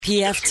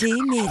PFT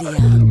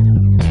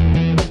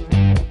Media.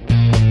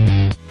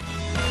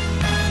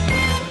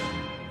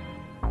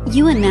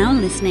 You are now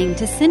listening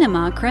to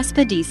Cinema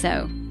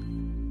Crespediso.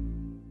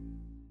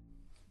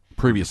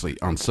 Previously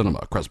on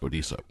Cinema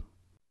Crespediso.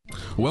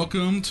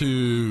 Welcome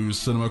to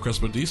Cinema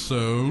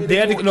Crespediso. They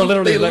had to, no,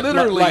 literally, They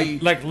literally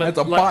had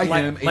to buy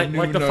him a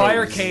new the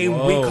fire nose. came,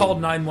 Whoa. we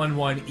called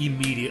 911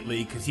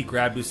 immediately because he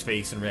grabbed his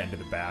face and ran to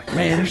the back.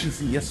 Man, you should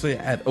see. Yesterday,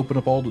 I had opened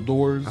up all the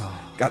doors,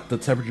 got the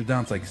temperature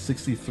down to like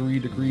 63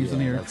 degrees in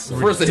here.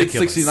 First I hit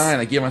 69,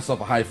 I gave myself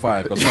a high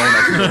five, but no one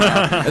else was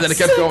around. And then it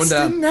kept going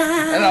down.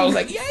 And I was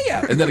like,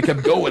 yeah. And then it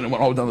kept going and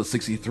went all the way down to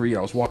 63.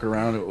 I was walking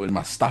around with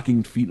my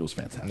stockinged feet. It was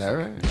fantastic. All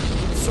right.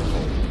 So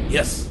cold.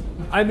 Yes.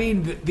 I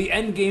mean, the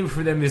end game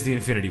for them is the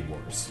Infinity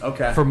Wars.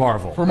 Okay. For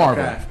Marvel. For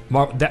Marvel.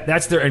 Okay.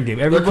 That's their end game.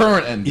 Their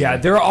current end game. Yeah,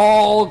 they're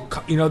all,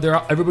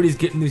 everybody's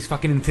getting these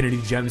fucking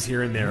Infinity Gems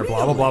here and there.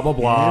 Blah, blah, blah, blah,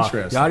 blah.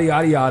 Interesting. Yada,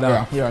 yada,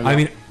 yada. Yeah. I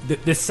mean,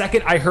 the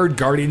second I heard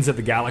Guardians of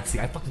the Galaxy,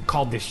 I fucking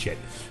called this shit.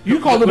 You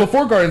called it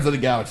before Guardians of the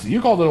Galaxy.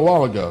 You called it a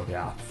while ago.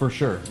 Yeah. For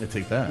sure. I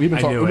take that. We've been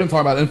I knew talking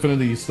it. about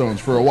Infinity Stones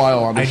for a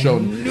while on the I show.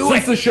 knew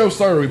Since it. the show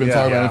started, we've been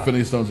talking Yeah. about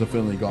Infinity Stones,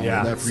 Infinity Gauntlet.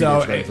 Yeah, That predates so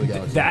Guardians of the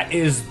Galaxy. that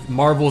is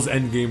Marvel's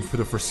end game for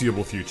the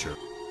foreseeable future.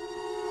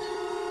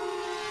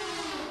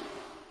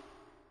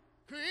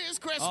 Chris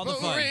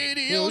Crespo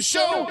Radio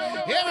Show.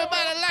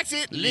 Everybody likes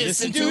it.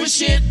 Listen to his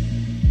shit.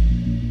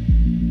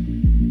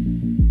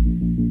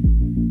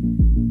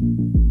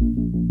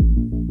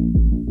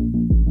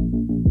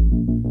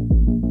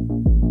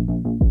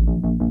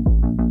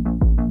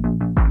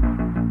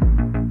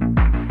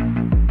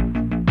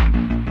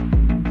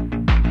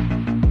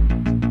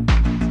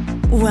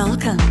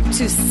 Welcome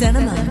to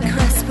Cinema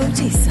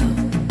Crespediso.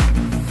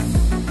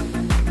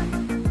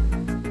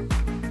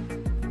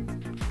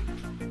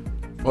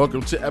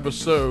 Welcome to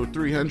episode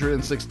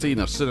 316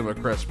 of Cinema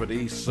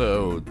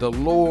Crespediso. The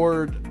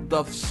Lord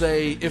doth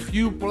say, if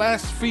you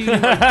blaspheme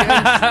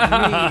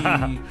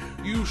against me,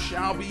 you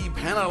shall be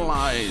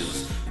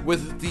penalized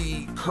with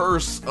the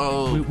curse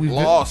of We've been-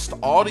 lost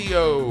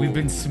audio. We've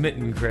been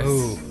smitten, Chris.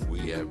 We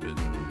have been,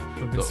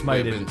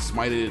 smited.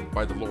 smited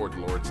by the Lord.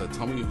 The Lord said,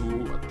 tell me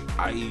who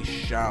I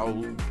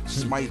shall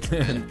smite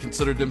and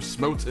consider them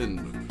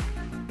smoten.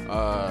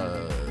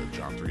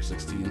 John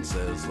 3:16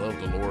 says, love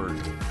the Lord,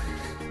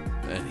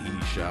 and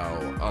he shall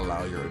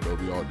allow your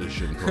Adobe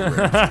Audition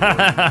program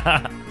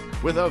to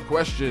work. Without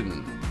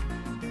question.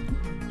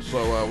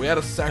 So we had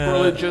a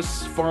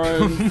sacrilegious,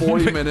 fun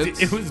 40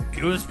 minutes. It was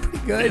pretty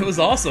good. It was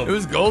awesome. It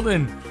was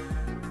golden.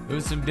 It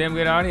was some damn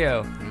good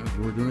audio.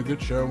 We're doing a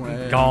good show.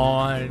 And,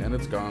 Gone. And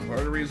it's gone. Part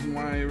of the reason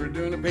why we're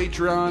doing a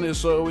Patreon is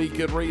so we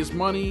could raise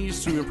money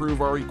to improve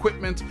our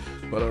equipment.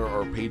 But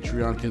our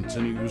Patreon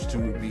continues to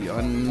be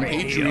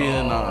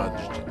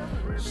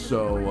un-Patreonaged.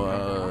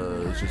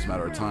 So it's just a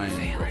matter of time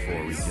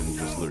before we can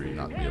just literally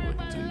not be able to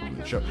continue doing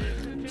the show.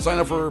 Sign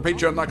up for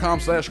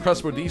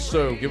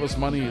patreon.com/Crespediso. Give us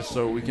money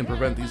so we can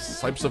prevent these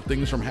types of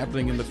things from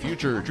happening in the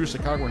future. Drew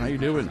Secogwin, how you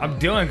doing? I'm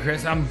doing,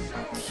 Chris. I'm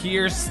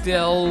here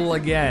still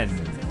again.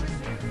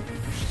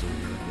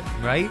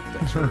 Right?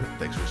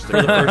 Thanks for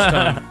sticking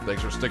around.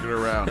 Thanks for sticking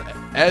around.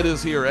 Ed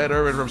is here. Ed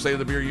Irvin from Save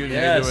the Beer Union.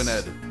 Yes. How you doing,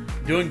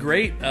 Ed? Doing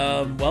great.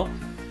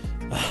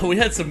 We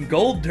had some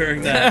gold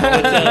during that.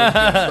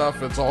 Good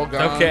stuff. It's all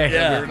gone. Okay.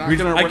 Yeah. We're not I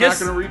gonna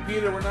guess-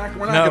 repeat it. We're not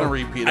No. gonna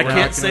repeat it. I We're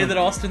can't not say gonna- that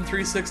Austin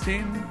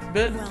 3:16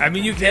 bit. I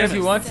mean, you can if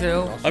you want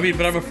to. I mean,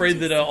 but I'm afraid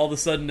that all of a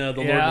sudden the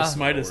Lord Yeah. will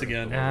smite us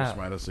again. Yeah.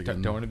 Smite us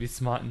again. Don't want to be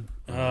smarting.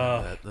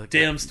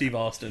 Damn Steve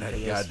Austin for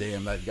this.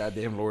 That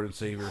goddamn Lord and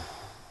Savior.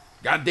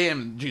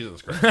 Goddamn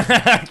Jesus Christ.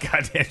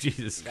 Goddamn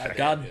Jesus.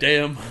 God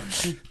damn.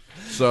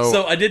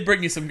 So I did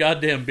bring you some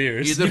goddamn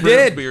beers. you did You bring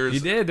us did. beers. You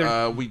did.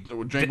 They're- We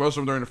drank most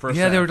of them during the first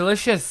Yeah, half. they were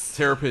delicious.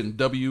 Terrapin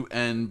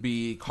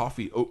WNB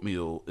Coffee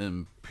Oatmeal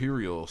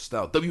Imperial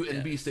Stout.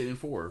 WNB standing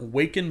for.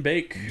 Wake and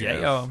Bake.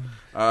 Yeah.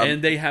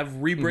 And they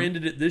have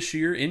rebranded it this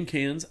year in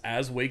cans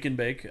as Wake and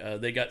Bake.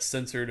 They got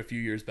censored a few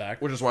years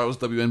back. Which is why it was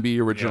WNB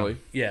originally.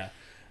 Yeah.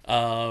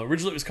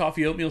 Originally it was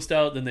coffee oatmeal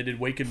stout. Then they did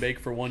Wake and Bake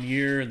for 1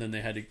 year, and then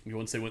they had to,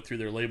 once they went through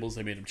their labels,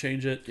 they made them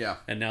change it. Yeah.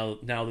 And now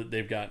that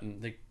they've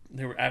gotten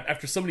they were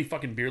after so many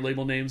fucking beer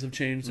label names have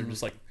changed, they're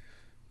just like,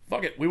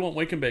 fuck it, we want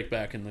Wake and Bake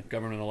back, and the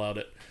government allowed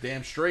it.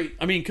 Damn straight.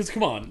 I mean, because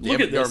come on, Damn look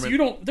it, at this.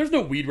 government. There's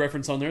no weed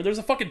reference on there. There's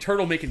a fucking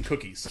turtle making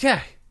cookies.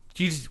 Yeah.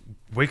 You just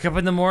wake up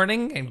in the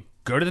morning and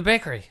go to the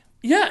bakery.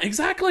 Yeah,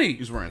 exactly.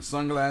 He's wearing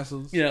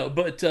sunglasses. You know,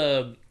 but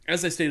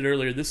as I stated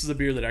earlier, this is a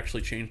beer that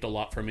actually changed a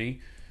lot for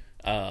me.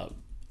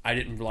 I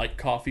didn't like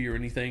coffee or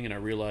anything, and I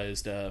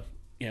realized,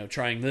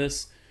 trying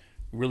this,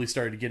 really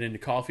started to get into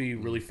coffee,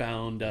 really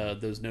found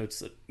those notes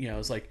that, I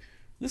was like,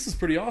 this is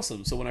pretty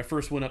awesome. So when I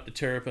first went up to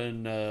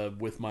Terrapin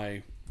with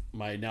my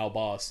now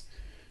boss,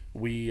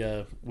 we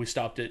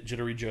stopped at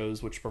Jittery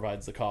Joe's, which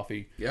provides the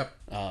coffee. Yep.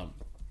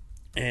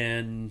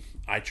 And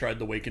I tried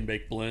the Wake and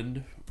Bake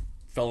blend,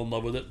 fell in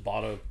love with it,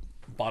 bought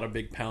a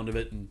big pound of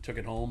it, and took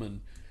it home,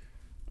 and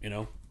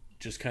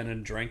just kind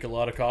of drank a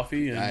lot of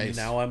coffee, and Nice.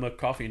 now I'm a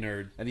coffee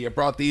nerd. And you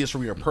brought these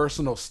from your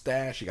personal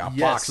stash. You got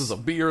Yes. boxes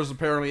of beers,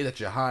 apparently, that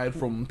you hide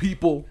from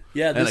people.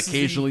 Yeah, and this is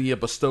occasionally you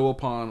bestow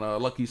upon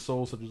lucky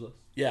souls such as us.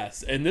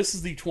 Yes, and this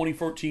is the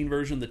 2014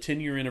 version, the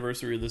 10-year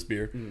anniversary of this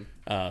beer.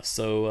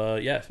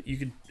 Yeah, you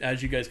can,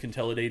 as you guys can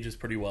tell, it ages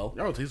pretty well.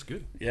 Oh, it tastes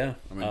good. Yeah,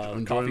 I'm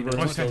enjoying coffee it very notes Oh,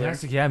 much. it's still there.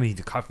 fantastic. Yeah, I mean,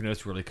 the coffee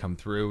notes really come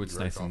through. It's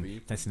Very nice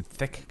coffee. and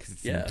thick because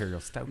it's Yeah. an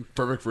imperial stout.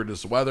 Perfect for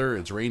this weather.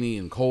 It's rainy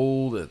and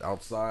cold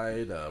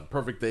outside.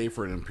 Perfect day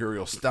for an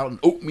imperial stout, an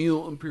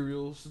oatmeal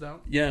imperial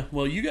stout. Yeah,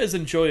 well, you guys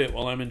enjoy it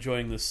while I'm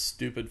enjoying this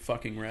stupid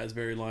fucking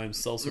raspberry lime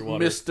seltzer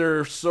water.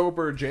 Mr.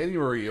 Sober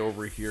January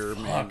over here,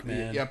 Fuck,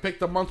 man. Yeah,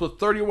 picked a month with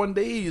 31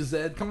 days,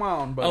 Ed. Come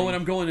on, buddy. Oh, and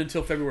I'm going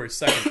until February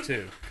 2nd,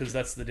 too, because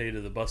that's the date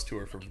of the bus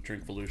tour for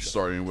Drink Volusia.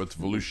 starting with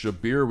Volusia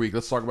Beer Week.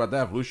 Let's talk about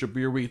that.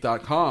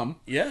 VolusiaBeerWeek.com.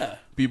 Yeah.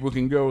 People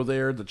can go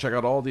there to check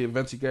out all the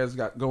events you guys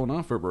got going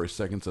on February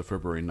 2nd to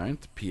February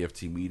 9th.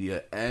 PFT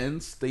Media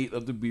and State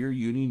of the Beer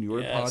Union,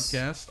 your Yes.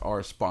 podcast,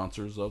 are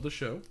sponsors of the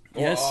show.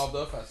 Or Yes. of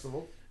the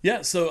festival.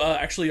 Yeah, so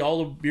actually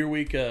all of Beer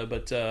Week,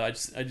 but I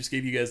just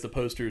gave you guys the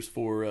posters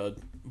for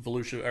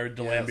Volusia, or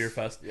DeLand Yes. Beer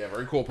Fest. Yeah,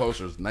 very cool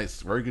posters.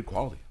 Nice, very good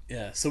quality.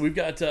 Yeah, so we've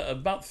got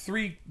about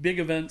 3 big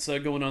events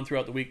going on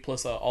throughout the week,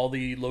 plus all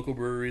the local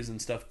breweries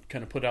and stuff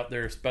kind of put out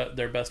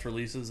their best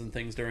releases and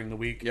things during the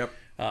week. Yep.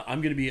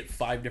 I'm going to be at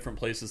 5 different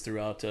places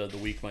throughout the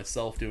week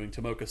myself doing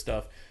Tomoka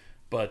stuff.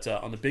 But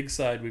on the big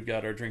side, we've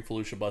got our Drink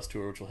Volusia bus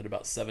tour, which will hit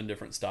about 7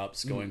 different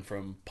stops, going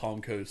from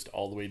Palm Coast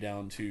all the way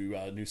down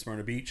to New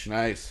Smyrna Beach.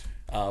 Nice.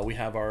 We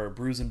have our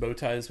Brews and Bow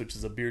Ties, which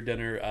is a beer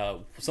dinner,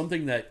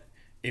 something that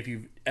if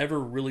you've ever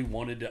really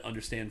wanted to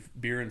understand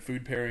beer and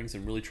food pairings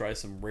and really try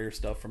some rare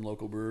stuff from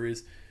local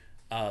breweries,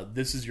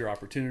 this is your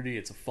opportunity.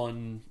 It's a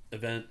fun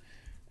event,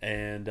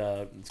 and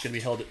it's going to be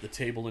held at the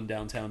Table in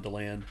downtown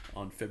DeLand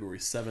on February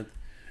 7th.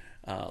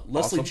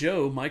 Leslie Awesome.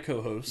 Joe, my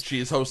co-host, She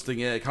is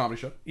hosting a comedy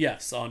show.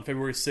 yes, on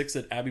February 6th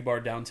at Abbey Bar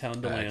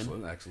downtown DeLand.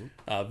 Excellent,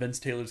 excellent. Vince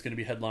Taylor's going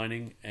to be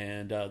headlining,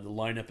 and the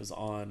lineup is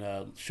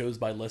on shows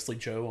by Leslie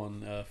Joe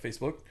on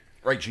Facebook.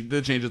 Right, she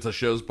did change it to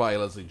shows by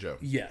Leslie Joe.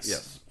 Yes.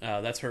 Yes.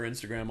 That's her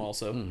Instagram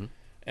also.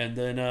 And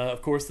then,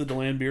 of course, the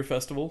DeLand Beer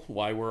Festival,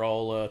 why we're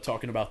all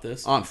talking about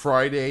this. On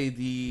Friday,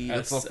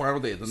 that's the That's final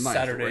day, the 9th.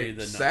 Saturday right?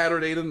 the 9th.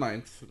 Saturday the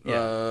 9th.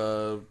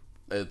 Yeah.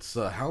 It's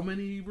how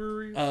many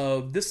breweries?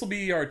 This will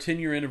be our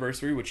 10-year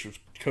anniversary, which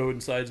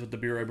coincides with the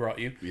beer I brought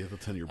you. We have a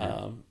 10-year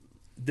beer.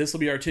 This will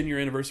be our 10-year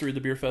anniversary of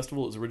the beer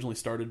festival. It was originally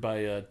started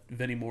by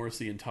Vinnie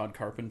Morrissey and Todd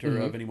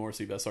Carpenter. Vinnie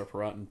Morrissey of SR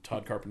Perrott, and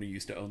Todd Carpenter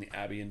used to own the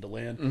Abbey in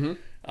DeLand.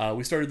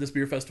 We started this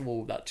beer festival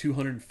with about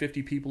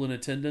 250 people in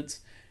attendance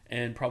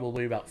and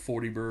probably about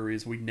 40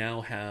 breweries. We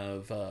now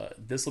have,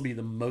 this will be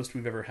the most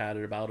we've ever had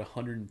at about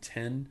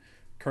 110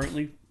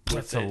 currently,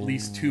 with at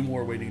least 2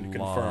 more waiting to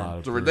confirm.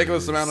 It's a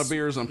ridiculous amount of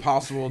beers,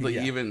 impossible to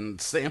Yeah. even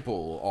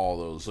sample all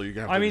those. So you're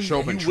gonna have I to mean, show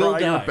up and you will try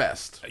your die.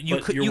 best. But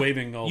you're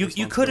waiving all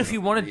you could if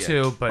you wanted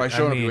to, but by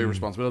showing I mean, up, you waive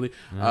responsibility.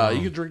 You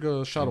can drink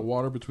a shot of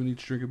water between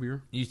each drink of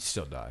beer. you'd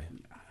still die.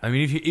 I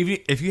mean,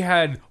 if you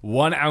had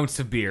 1 ounce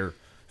of beer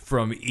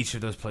from each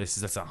of those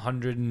places, that's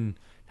 100 and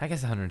I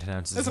guess 110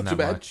 ounces. That's isn't not too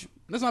that bad. much.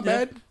 That's not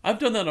Yeah. bad. I've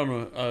done that on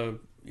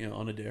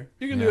on a dare.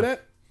 You can do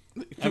that.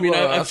 I mean,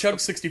 I've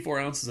chugged 64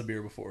 ounces of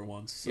beer before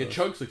once. So. You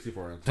chug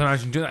 64 ounces. So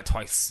imagine doing that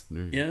twice.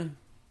 Yeah.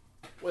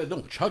 Well,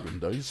 don't chug them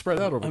though. You spread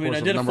that over I the mean, course I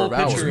of did a a number of full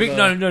hours.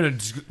 picture No.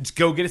 Just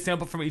go get a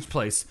sample from each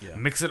place.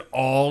 Mix it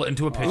all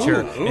into a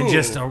pitcher and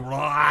just All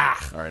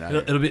right, now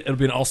it'll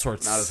be in all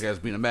sorts. now this guy's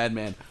being a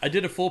madman. I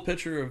did a full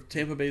picture of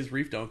Tampa Bay's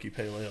Reef Donkey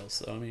Pale Ale,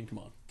 so I mean, come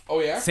on. Oh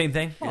yeah. Same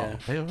thing. Yeah.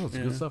 Hey, that's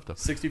Yeah. good stuff though.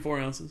 64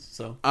 ounces,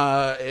 so.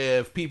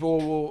 If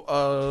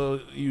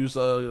people use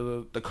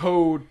the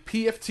code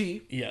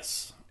PFT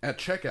Yes. at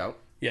checkout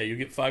Yeah, you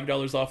get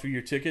 $5 off of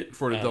your ticket.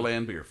 for the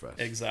DeLand Beer Fest,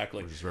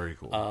 Exactly. which is very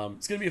cool.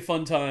 It's going to be a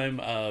fun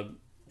time.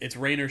 It's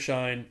rain or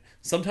shine.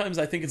 Sometimes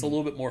I think it's a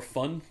little bit more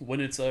fun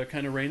when it's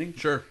kind of raining.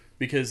 Sure.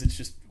 Because it's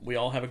just, we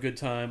all have a good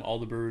time. All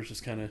the brewers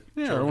just kind of...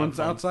 Yeah,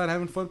 everyone's outside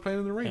having fun playing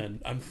in the rain.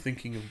 And I'm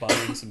thinking of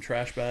buying some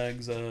trash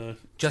bags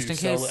Just to in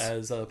sell case.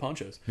 as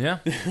ponchos. Yeah,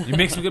 you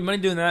make some good money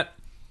doing that.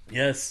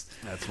 Yes.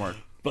 That's smart.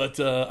 But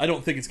I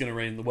don't think it's going to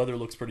rain. The weather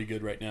looks pretty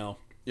good right now.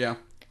 Yeah.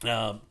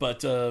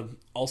 But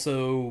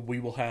also, we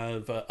will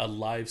have a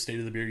live State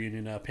of the Beer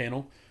Union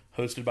panel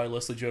hosted by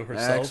Leslie Joe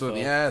herself. Excellent.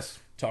 Yes.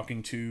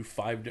 Talking to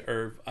five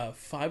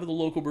of the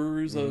local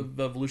brewers of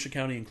Volusia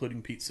County,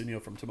 including Pete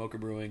Sunio from Tomoka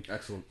Brewing.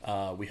 Excellent.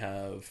 We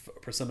have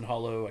Persimmon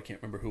Hollow. I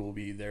can't remember who will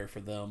be there for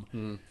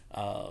them.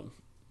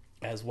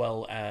 As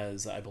well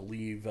as, I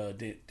believe,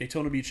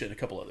 Daytona Beach and a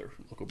couple other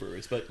local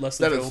breweries. But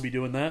Leslie That Joe is- will be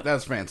doing that.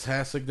 That's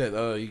fantastic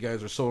that you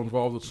guys are so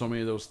involved with so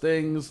many of those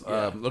things.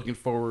 Yeah. Looking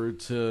forward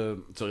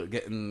to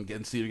getting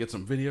Steve to get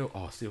some video.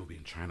 Oh, Steve will be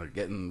in China.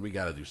 We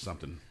got to do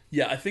something.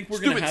 Yeah, I think we're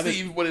going Stupid to have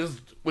Steve,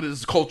 it. what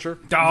is culture?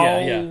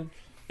 Yeah.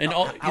 And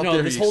all, Out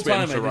there this he whole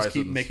time expands I just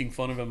keep horizons. making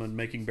fun of him and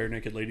making bare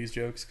naked ladies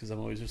jokes because I'm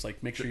always just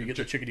like, make sure you get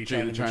the chickadee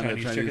China, China and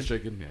the Chinese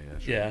chicken. Yeah,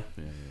 sure. Yeah.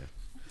 yeah.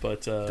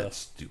 But That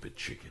stupid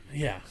chicken.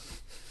 yeah,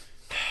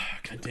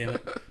 god damn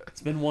it!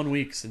 It's been 1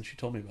 week since you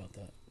told me about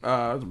that.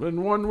 It's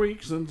been 1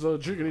 week since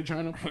Chickadee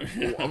China.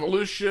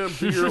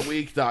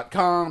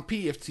 VolutiaBeerWeek.com.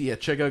 PFT at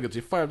checkout gets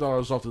you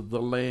 $5 off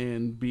the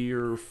Land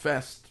Beer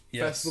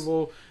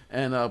Festival.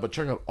 And but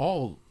check out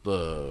all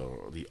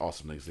the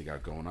awesome things they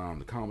got going on: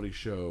 the comedy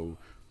show,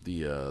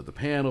 the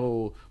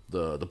panel,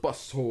 the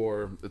bus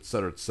tour,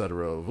 etc.,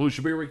 etc.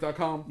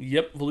 VolutiaBeerWeek.com.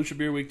 Yep,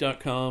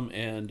 VolutiaBeerWeek.com,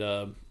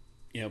 and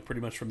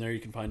pretty much from there you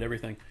can find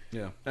everything.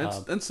 Yeah,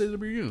 and State of the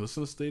Beer Union.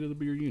 Listen to State of the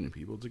Beer Union,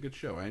 people. It's a good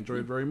show. I enjoy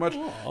it very much.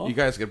 Aww. You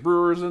guys get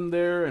brewers in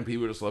there, and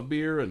people who just love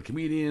beer, and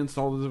comedians,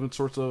 and all the different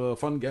sorts of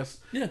fun guests.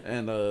 Yeah,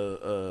 and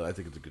I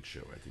think it's a good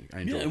show.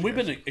 I enjoy it. And we've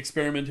been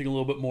experimenting a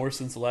little bit more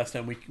since the last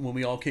time when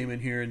we all came in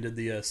here and did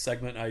the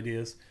segment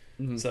ideas.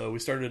 Mm-hmm. So we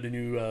started a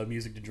new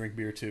music to drink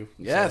beer too.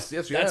 Yes, so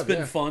yes, that's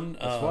been fun.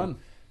 It's fun.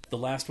 The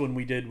last one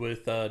we did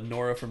with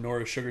Nora from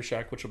Nora's Sugar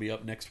Shack, which will be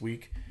up next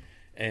week.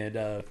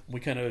 And we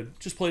kind of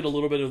just played a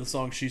little bit of the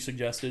song she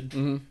suggested.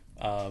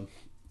 Mm-hmm.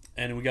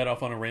 And we got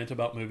off on a rant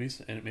about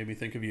movies, and it made me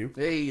think of you.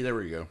 Hey, there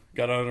we go.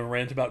 Got on a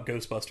rant about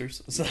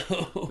Ghostbusters. So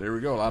there we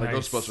go. A lot of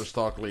Ghostbusters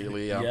talk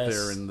lately out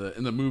there in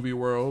the movie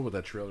world with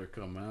that trailer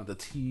coming out, the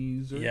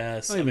teaser.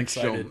 Yes, I'm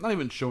excited. Not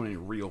even showing any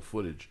real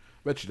footage.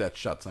 Bet you that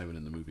shot's not even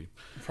in the movie.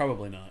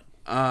 Probably not.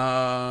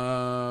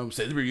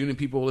 State of the Beer Union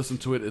people, listen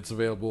to it. It's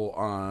available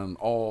on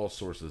all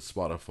sources: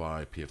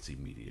 Spotify, PFT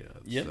Media,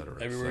 etc.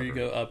 Everywhere you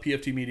go.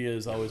 PFT Media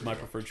is always my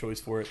preferred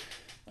choice for it.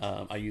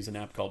 I use an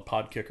app called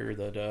Podkicker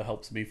that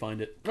helps me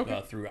find it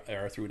through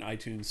an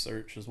iTunes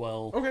search as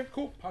well. Okay,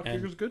 cool.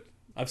 Podkicker's good.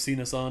 I've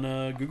seen us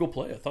on Google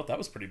Play. I thought that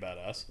was pretty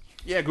badass.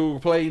 Yeah, Google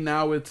Play.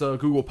 Now it's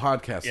Google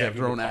Podcasts. They have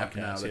their own app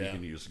now that you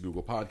can use.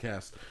 Google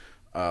Podcasts.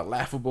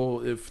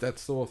 Laughable, if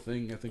that's still a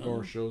thing. I think all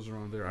our shows are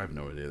on there. I have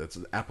no idea. That's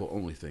an Apple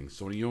only thing.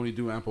 So when you only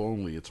do Apple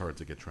only, it's hard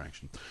to get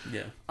traction.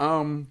 Yeah.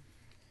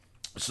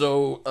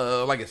 So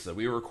like I said,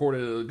 we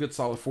recorded a good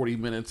solid 40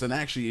 minutes, and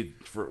actually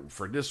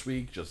for this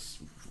week, just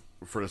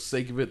for the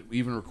sake of it, we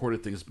even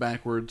recorded things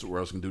backwards, where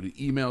I was going to do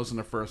the emails in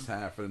the first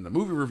half and the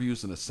movie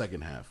reviews in the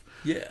second half.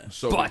 Yeah.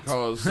 So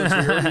because since we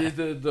already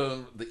did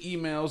the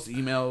emails,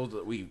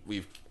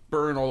 we've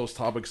burned all those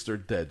topics. They're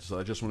dead. So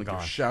I just want to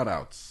give shout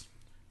outs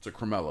to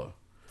Cremella.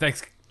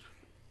 Thanks.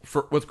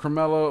 With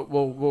Cremella,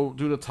 we'll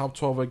do the top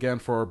 12 again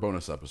for our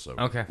bonus episode.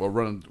 Okay. We'll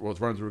run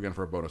through again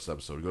for our bonus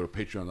episode. Go to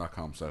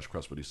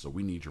patreon.com/CrestBuddies. So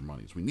we need your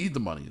monies. We need the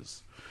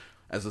monies,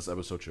 as this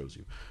episode shows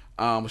you.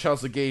 Shout out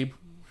to Gabe,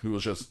 who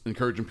was just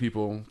encouraging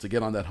people to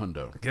get on that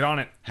hundo. Get on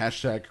it.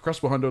 Hashtag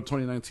CrestBuhundo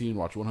 2019.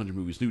 Watch 100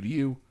 movies new to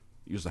you.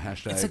 Use the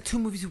hashtag. It's like 2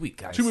 movies a week,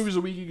 guys. 2 movies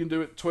a week. You can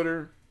do it.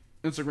 Twitter,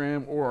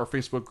 Instagram, or our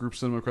Facebook group,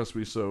 Cinema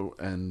CrestBuddies. So,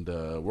 and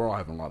we're all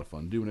having a lot of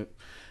fun doing it.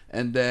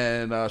 And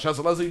then, shout out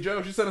to Leslie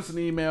Joe. She sent us an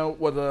email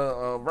with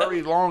a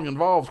very long,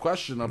 involved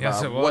question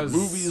about what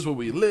movies will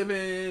we live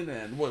in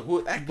and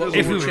what actors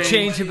if we would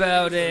change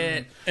about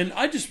it. And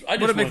I just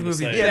would it make the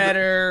movie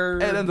better?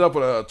 It ended up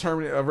with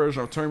a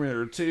version of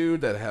Terminator 2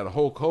 that had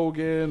Hulk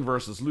Hogan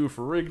versus Lou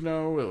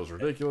Ferrigno. It was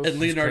ridiculous. And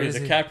Leonardo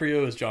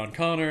DiCaprio as John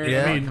Connor.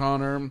 Yeah. I mean,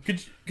 Connor.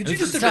 Could you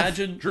just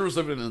imagine? Drew was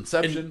living in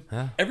Inception.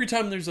 Every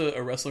time there's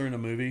a wrestler in a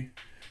movie,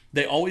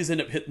 they always end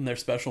up hitting their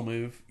special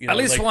move. At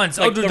least once.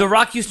 Dude, The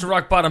Rock used to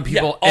rock bottom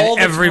people all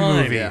in every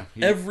time. movie. Yeah.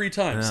 Every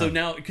time. Yeah. So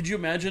now, could you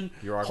imagine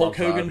Hulk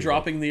Hogan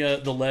dropping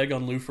the leg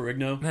on Lou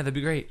Ferrigno? Yeah, that'd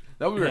be great.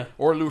 That would be great.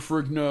 Or Lou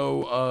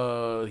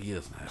Ferrigno, he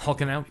doesn't have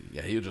hulking out?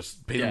 Yeah, he would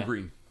just paint him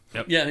green.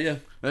 Yep. Yeah.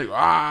 And they go,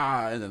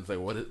 and then it's like,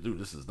 dude,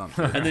 this is not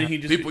fair. And then he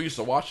just people used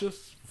to watch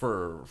this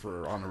for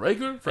on the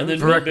regular. And then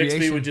Bill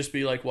Bixby would just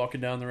be like walking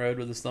down the road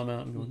with his thumb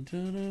out and going,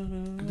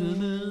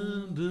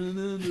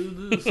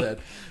 sad,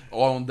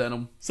 all in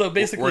denim. So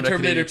basically,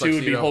 Terminator 2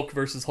 would be Hulk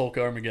versus Hulk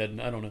Armageddon.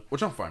 I don't know,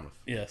 which I'm fine with.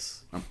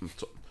 Yes,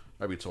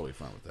 I'd be totally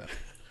fine with that.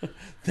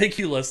 Thank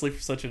you, Leslie,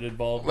 for such an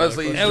involved.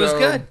 Leslie, it was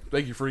good.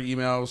 Thank you for your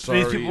email.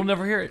 Sorry, these people will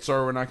never hear it.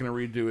 Sorry, we're not going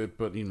to redo it,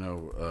 but we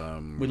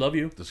love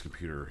you. This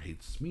computer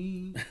hates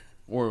me.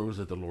 Or was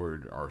it the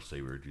Lord our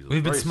Savior Jesus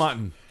We've been Christ?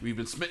 smitten. We've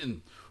been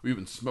smitten. We've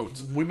been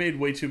smote. We made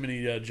way too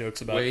many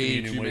jokes about way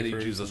communion too many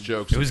wafers. Jesus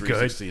jokes. It was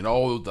good.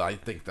 Oh, I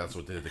think that's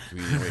what did the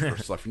communion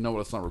wafer stuff. You know what?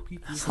 Let's not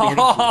repeat.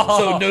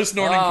 So no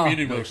snorting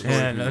communion wafers.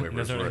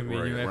 No snorting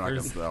communion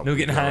wafers. No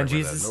getting high on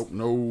Jesus.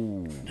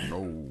 Nope.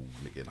 No.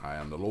 Getting high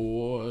on the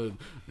Lord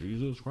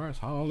Jesus Christ.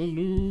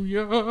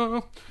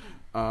 Hallelujah.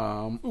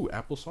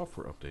 Apple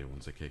software update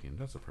once it kicking.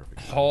 That's a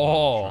perfect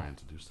time. Trying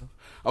to do stuff.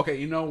 Okay,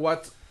 you know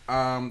what?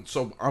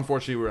 So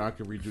unfortunately we're not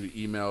going to redo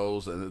the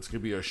emails, and it's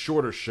going to be a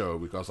shorter show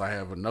because I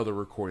have another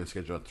recording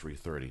scheduled at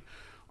 3:30.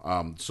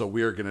 So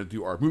we are going to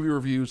do our movie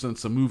reviews and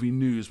some movie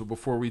news. But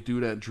before we do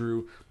that,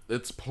 Drew,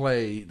 let's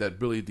play that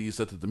Billy D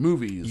said to the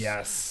movies.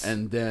 Yes.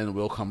 And then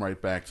we'll come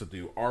right back to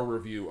do our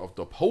review of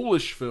the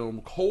Polish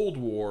film Cold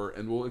War,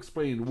 and we'll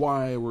explain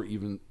why we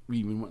even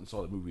went and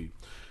saw the movie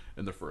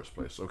in the first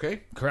place.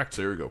 Okay? Correct.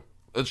 So here we go.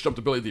 Let's jump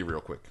to Billy D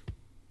real quick.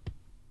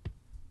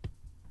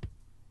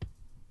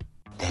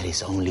 There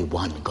is only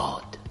one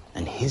God,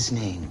 and his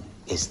name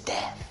is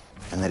death.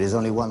 And there is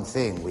only one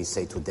thing we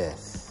say to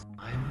death.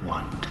 I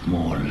want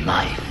more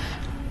life.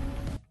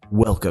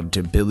 Welcome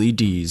to Billy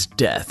D's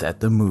Death at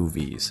the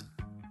Movies.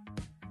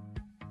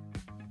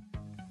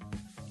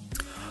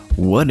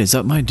 What is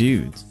up, my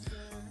dudes?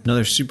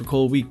 Another super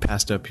cold week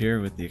passed up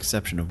here with the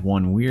exception of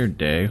one weird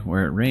day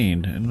where it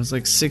rained and was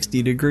like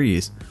 60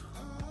 degrees.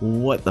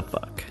 What the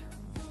fuck?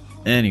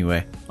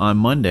 Anyway, on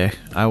Monday,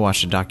 I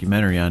watched a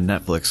documentary on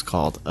Netflix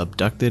called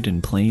Abducted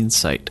in Plain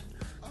Sight.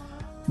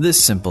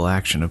 This simple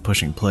action of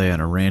pushing play on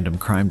a random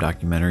crime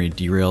documentary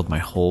derailed my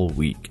whole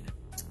week.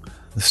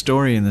 The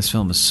story in this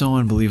film is so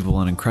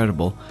unbelievable and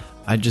incredible,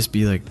 I'd just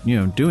be like,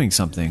 doing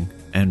something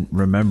and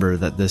remember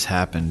that this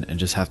happened and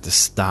just have to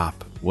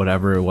stop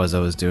whatever it was I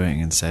was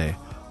doing and say,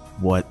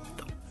 what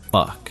the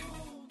fuck?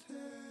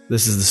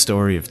 This is the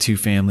story of two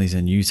families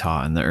in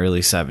Utah in the early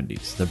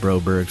 70s, the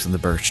Brobergs and the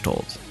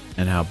Berchtolds,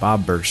 and how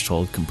Bob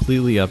Berchtold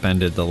completely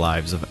upended the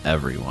lives of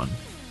everyone.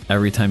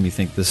 Every time you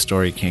think this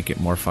story can't get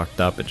more fucked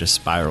up, it just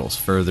spirals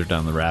further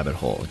down the rabbit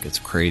hole. It gets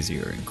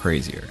crazier and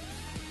crazier.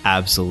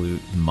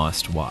 Absolute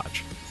must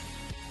watch.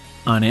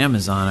 On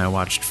Amazon, I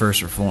watched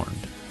First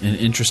Reformed, an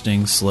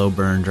interesting, slow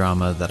burn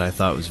drama that I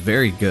thought was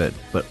very good,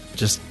 but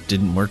just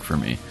didn't work for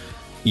me.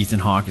 Ethan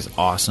Hawke is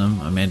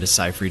awesome, Amanda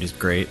Seyfried is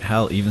great,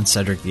 hell, even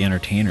Cedric the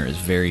Entertainer is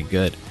very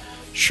good.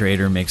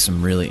 Schrader makes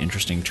some really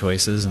interesting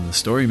choices, and the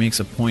story makes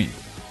a point,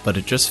 but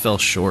it just fell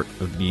short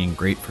of being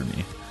great for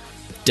me.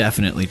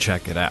 Definitely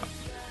check it out.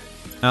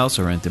 I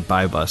also rented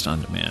Buy Bust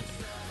on demand.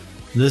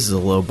 This is a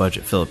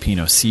low-budget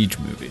Filipino siege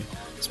movie.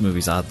 This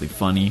movie's oddly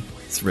funny,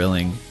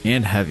 thrilling,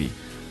 and heavy.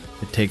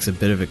 It takes a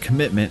bit of a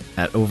commitment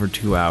at over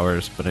 2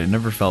 hours, but I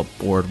never felt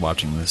bored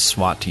watching this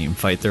SWAT team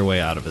fight their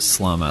way out of a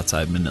slum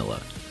outside Manila.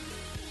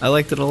 I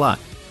liked it a lot.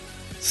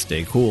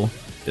 Stay cool,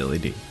 Billy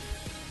D.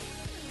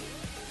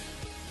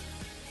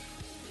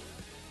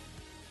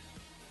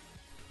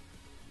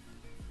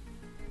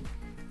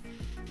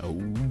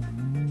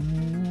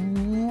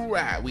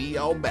 Alright, we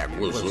all back.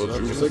 What's up,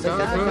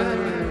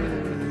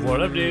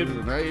 What up, dude?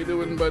 How you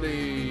doing,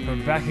 buddy?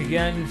 We're back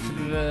again for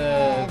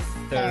the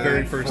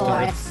very first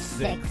time.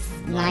 6th,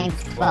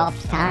 9th,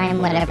 12th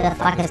time, whatever the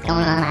fuck is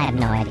going on, I have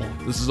no idea.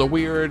 This is a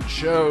weird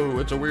show.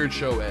 It's a weird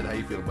show, Ed. How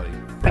you feeling, buddy?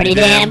 Pretty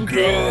damn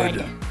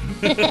good.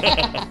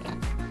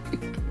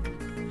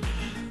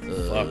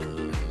 Fuck.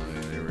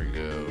 There we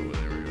go.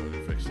 Let me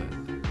fix that.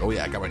 Oh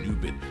yeah, I got my new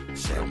bit.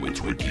 Sam,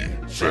 it's Ricky.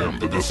 Sam,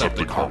 the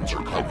Decepticons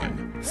are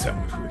coming.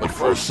 But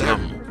first,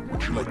 Sam,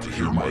 would you like to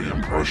hear my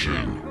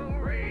impression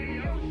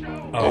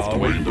of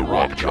Dwayne The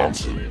Rock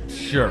Johnson?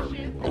 Sure.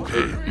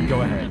 Okay.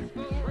 Go ahead.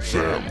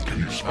 Sam, can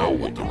you smell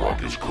what The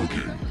Rock is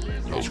cooking?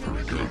 Smells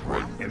pretty good,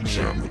 right?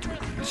 Sam, would you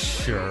please?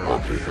 Sure.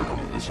 Okay, here come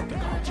the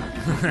Decepticons.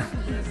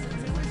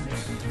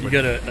 You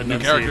gotta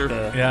enunciate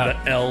the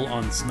L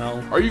on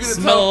smell. Are you gonna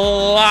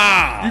smell?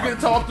 You gonna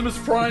tell Optimus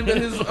Prime that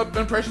his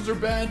impressions are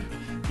bad?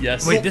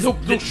 Yes. Wait, They'll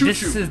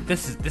shoot you.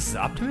 This is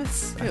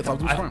Optimus? Yeah, it's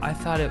Optimus Prime. I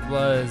thought it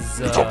was.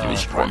 It's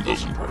Optimus Prime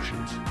does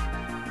impressions.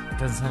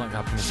 Doesn't sound like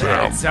Optimus.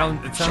 Sam, It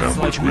sounds Sam,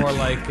 like more Ricky.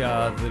 like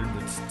the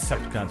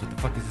Decepticons. What the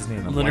fuck is his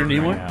name? I'm Leonard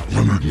blanking Nimoy? right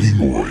now. Leonard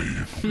Nimoy.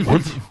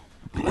 What?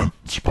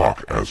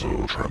 Spock as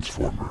a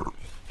transformer.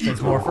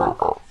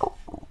 Transmorpher?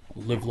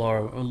 Live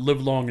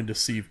long and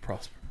deceive,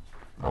 prosper.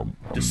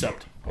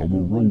 Decept. I'm a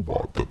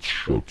robot that's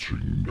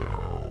shutting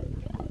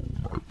down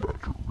my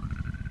battery.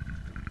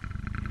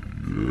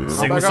 Yeah.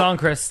 Sing the song,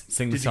 Chris.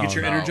 Sing the Did song. you get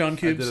your Energon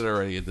cubes? I did it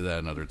already. I did that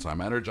another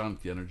time. Energon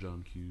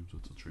cubes.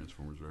 That's a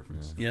Transformers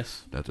reference.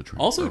 Yes. That's a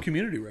Transformers. Also a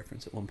Community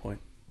reference at one point.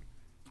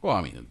 Well,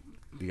 I mean,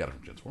 you got it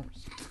from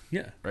Transformers.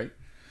 Yeah. Right?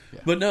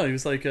 Yeah. But no, he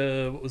was like,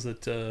 what was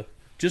it?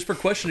 Just for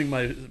questioning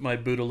my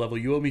Buddha level,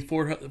 you owe me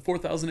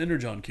 4,000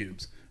 Energon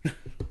cubes.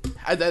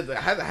 How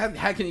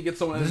can you get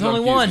someone? There's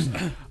only one.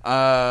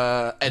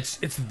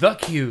 It's the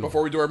cube.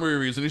 Before we do our movie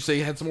reviews, and you say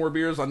you had some more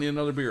beers. I need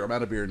another beer. I'm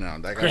out of beer now.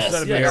 Chris is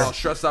out of I beer. got all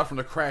stressed out from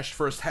the crashed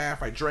first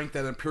half. I drank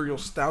that Imperial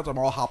Stout. I'm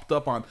all hopped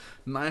up on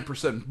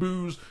 9%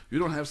 booze. You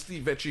don't have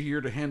Steve Vetcha here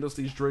to hand us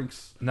these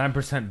drinks.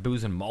 9%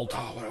 booze and malt.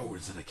 Oh,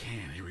 it's in a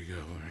can. Here we go.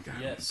 I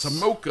got Yes.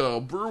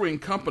 Samoka Brewing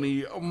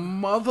Company.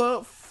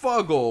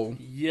 Motherfuggle.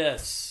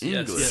 Yes.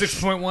 English.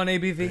 6.1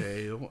 ABV.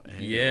 Ale.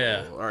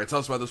 Yeah. All right, tell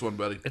us about this one,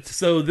 buddy.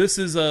 So this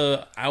is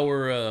our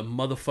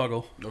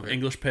Motherfuggle,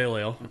 English Pale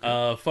Ale.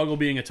 Fuggle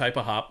being a type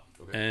of hop.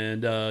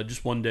 And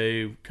just one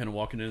day, kind of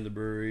walking into the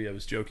brewery, I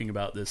was joking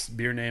about this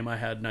beer name I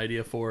had an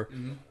idea for.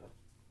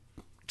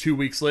 2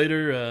 weeks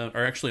later,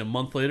 or actually a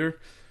month later,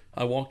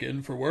 I walk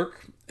in for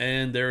work,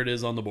 and there it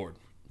is on the board.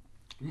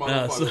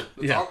 Motherfucker.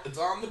 It's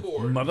on the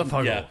board.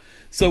 Motherfucker. Yeah.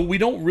 So we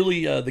don't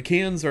really, the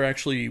cans are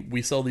actually,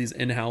 we sell these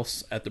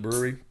in-house at the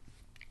brewery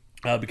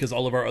because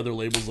all of our other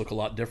labels look a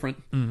lot different.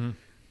 Mm-hmm.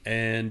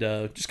 And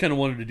just kind of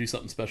wanted to do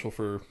something special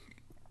for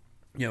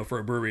a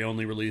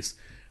brewery-only release.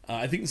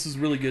 I think this is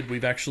really good.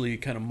 We've actually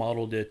kind of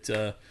modeled it.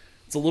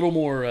 It's a little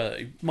more,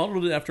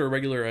 modeled it after a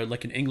regular,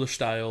 like an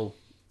English-style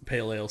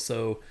pale ale.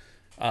 So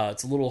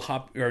it's a little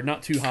hop, or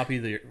not too hoppy.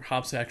 The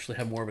hops actually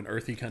have more of an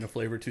earthy kind of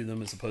flavor to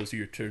them as opposed to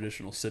your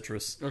traditional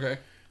citrus. Okay.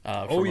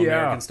 From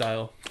American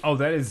style. Oh,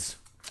 that is,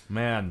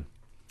 man.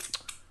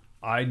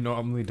 I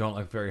normally don't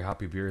like very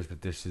hoppy beers,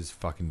 but this is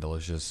fucking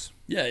delicious.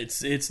 Yeah,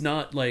 it's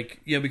not like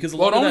because a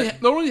Well, lot it of only, that.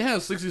 it only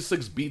has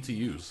 66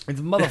 BTUs.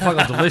 It's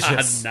motherfucking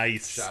delicious.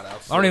 Nice. Shout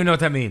out. I don't even know what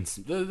that means.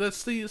 That's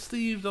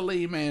Steve the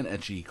layman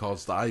etchy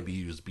calls the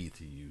IBUs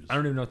BTUs. I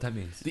don't even know what that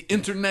means. The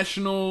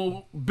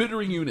International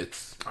Bittering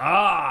Units.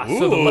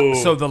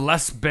 So the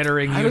less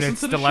bittering I listened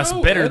units, to the less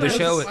show. bitter Yeah, the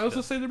show. I was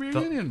gonna say the beer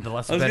union. The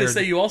less I was bitter gonna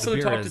say, you also the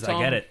beer talked to is. Tom.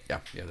 I get it. Yeah,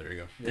 there you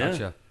go. Yeah.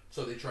 Gotcha.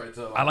 So they tried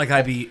to. I like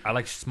IB. I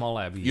like small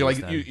IBUs. You like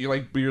then. you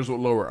like beers with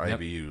lower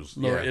IBUs.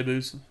 Lower Yeah.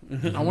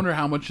 IBUs. I wonder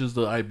how much is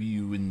the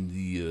IBU in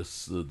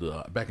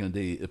the back in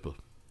the day IPA.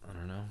 I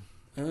don't know.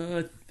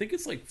 I think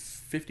it's like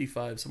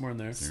 55, somewhere in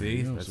there.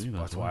 See, go.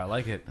 that's why I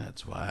like it.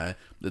 That's why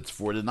it's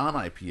for the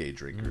non-IPA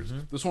drinkers.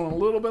 This one a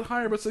little bit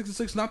higher, but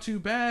 66 not too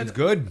bad. It's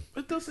good.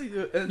 It does say,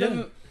 and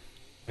then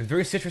It's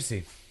very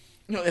citrusy.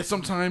 you know, and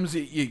sometimes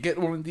you get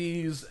one of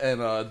these, and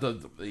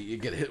you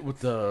get hit with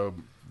the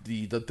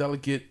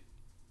delicate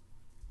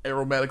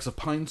aromatics of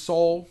pine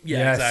sol. Yeah,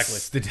 Yes,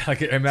 exactly. The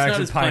delicate It's aromatics not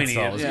of as pine piney.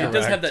 salt. It, is it does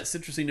correct. have that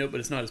citrusy note, but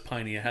it's not as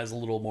piney. It has a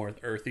little more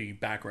earthy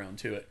background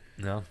to it.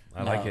 No,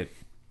 I like it.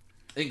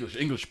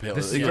 English pale.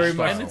 This is English very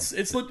much- style. And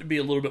it's looked to be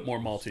a little bit more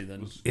malty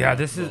than. Yeah,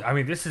 this is. I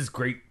mean, this is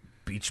great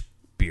beach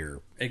beer.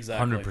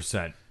 Exactly.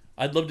 100%.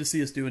 I'd love to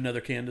see us do another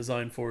can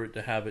design for it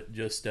to have it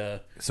just So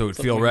it'd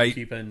something feel we can right?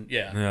 Keep in,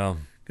 yeah, Yeah.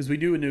 because we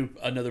do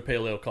another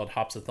pale ale called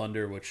Hops of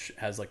Thunder, which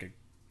has like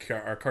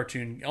our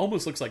cartoon. It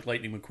almost looks like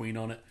Lightning McQueen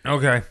on it.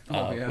 Okay.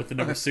 With the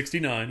number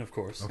 69, of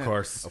course. Of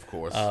course. Of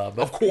course. But,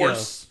 of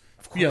course.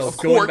 Of going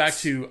course. back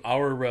to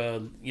our,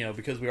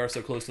 because we are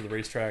so close to the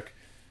racetrack,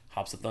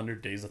 Hops of Thunder,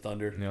 Days of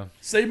Thunder. Yeah.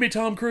 Save me,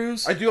 Tom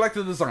Cruise. I do like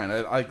the design.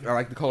 I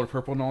like the color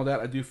purple and all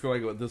that. I do feel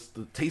like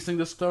tasting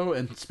this though,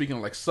 and speaking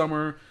of like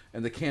summer,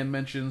 and the can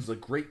mentions the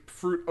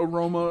grapefruit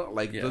aroma.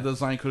 Like the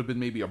design could have been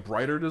maybe a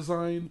brighter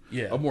design,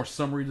 a more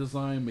summery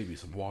design, maybe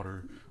some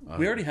water.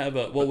 We already have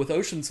with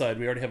Oceanside,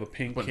 we already have a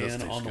pink But it does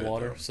can taste on the good,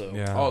 water. though.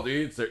 So Oh,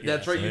 dude,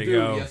 that's right. there You you do.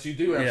 go. Yes, you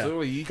do. Yeah.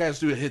 Absolutely. You guys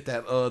do hit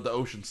that the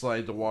ocean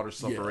slide, the water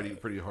stuff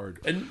pretty hard.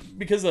 And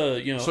because So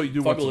you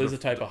do want Fuggle some is a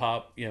type of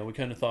hop. We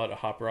kind of thought a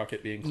hop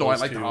rocket being close No, I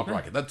like to, the hop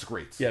rocket. That's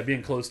great. Yeah,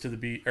 being close to the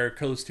beach or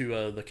close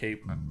to the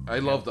Cape. I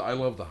love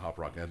the hop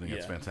rocket. I think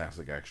it's Yeah.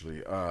 fantastic.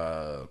 Actually,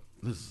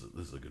 this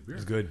is a good beer.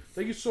 It's good.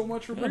 Thank you so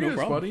much for No, bringing no this,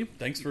 problem. buddy.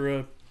 Thanks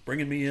for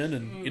bringing me in,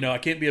 and I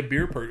can't be a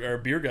beer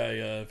guy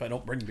if I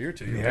don't bring beer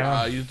to you.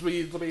 Yeah.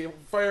 To be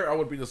fair, I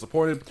would be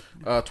disappointed.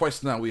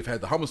 Twice now we've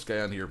had the hummus guy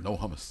on here. No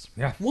hummus.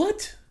 Yeah.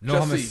 What? No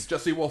hummus.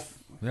 Jesse Wolf.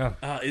 Yeah.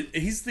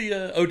 He's the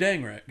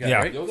Odang guy, Yeah.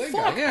 right? The Odang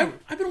Fuck, guy, yeah.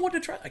 I've been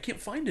wanting to try. I can't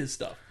find his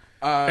stuff.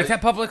 It's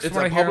at Publix. It's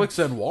what at I hear. Publix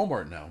and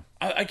Walmart now.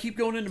 I keep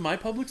going into my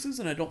Publixes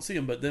and I don't see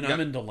him, but then I'm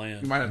into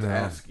Land. You might have to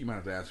ask. You might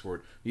have to ask for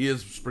it. He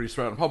is pretty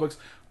spread on Publix.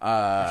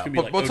 gonna be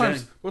like What Odang.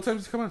 times? What times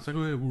does he come on? It's like,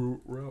 oh yeah,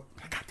 we're out.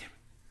 God damn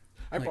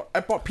it! I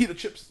bought pita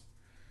chips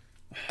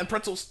and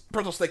pretzel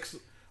sticks.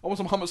 I want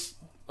some hummus.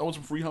 I want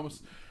some free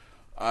hummus.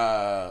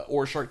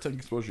 Or Shark Tank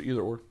exposure.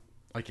 Either or.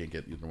 I can't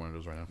get either one of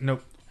those right now.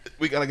 Nope.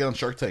 We gotta get on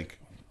Shark Tank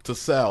to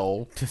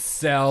sell. To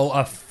sell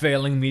a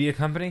failing media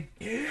company?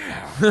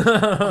 We're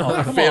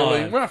not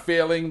failing. on. We're not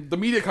failing. The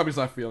media company's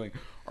not failing.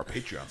 Our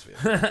Patreon's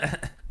failing.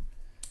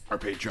 Our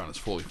Patreon is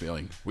fully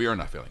failing. We are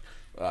not failing.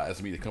 As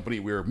a media company,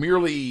 we're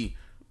merely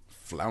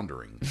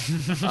floundering.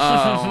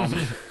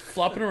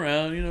 Flopping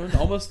around,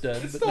 almost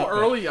dead. It's but still not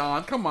early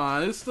on. Come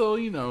on. It's still,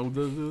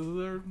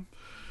 they're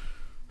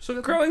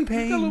still Growing Got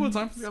a little bit of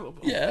time. bad.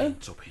 Yeah.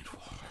 It's so painful.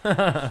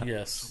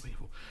 Yes.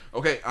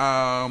 Okay,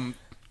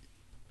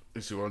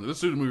 let's see. Let's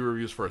do the movie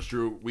reviews first.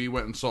 Drew, we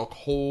went and saw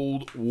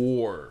Cold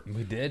War.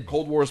 We did.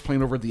 Cold War is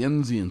playing over at the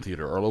Enzian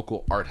Theater, our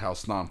local art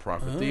house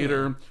nonprofit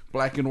theater.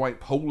 Black and white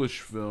Polish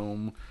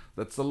film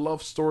that's the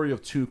love story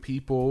of two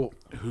people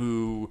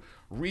who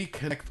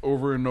reconnect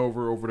over and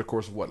over the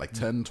course of what, like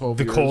 10, 12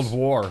 The years? Cold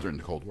War. During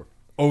the Cold War.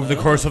 Over the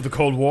course of the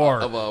Cold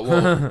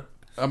War.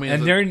 I mean,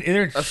 and they're in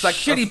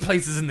shitty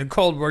places in the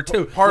Cold War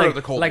too. Part of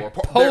the Cold War,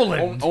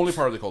 Poland. only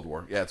part of the Cold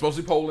War. Yeah, it's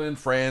mostly Poland,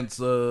 France,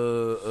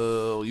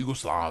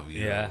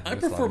 Yugoslavia. Yeah, I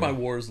prefer my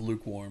wars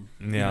lukewarm.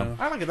 Yeah.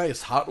 I like a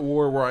nice hot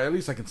war where at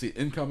least I can see it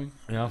incoming.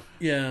 Yeah.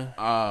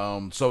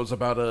 Yeah. So it's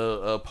about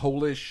a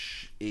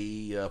Polish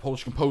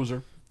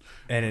composer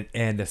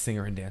and a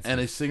singer and dancer. and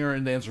a singer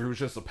and dancer who's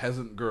just a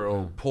peasant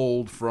girl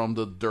pulled from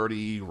the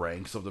dirty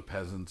ranks of the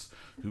peasants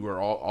who are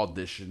all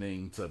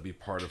auditioning to be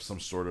part of some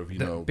sort of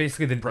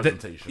basically the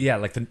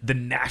presentation. like the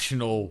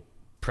national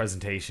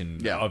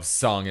presentation of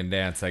song and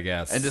dance, I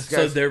guess. And this So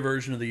guy's their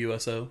version of the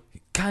USO.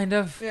 kind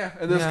of. Yeah,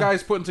 and this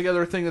guy's putting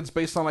together a thing that's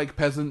based on like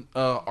peasant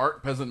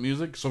art, peasant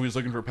music. So he's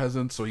looking for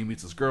peasants. So he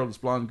meets this girl, this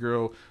blonde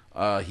girl.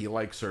 He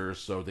likes her,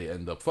 so they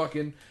end up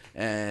fucking,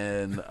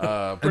 and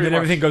then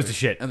everything goes to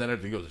shit. And then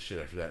everything goes to shit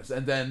after that.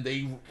 And then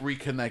they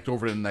reconnect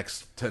over the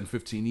next 10,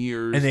 15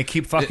 years, And they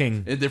keep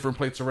fucking. in different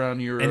places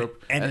around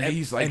Europe. And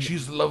he's like,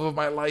 she's the love of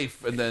my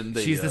life. And then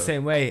they, she's the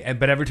same way,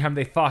 but every time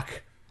they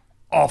fuck,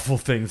 awful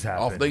things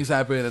happen. Awful things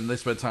happen, and they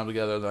spend time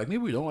together. They're like,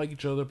 maybe we don't like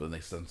each other, but then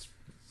they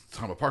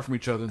time apart from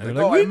each other. And And like,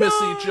 they're oh, like, I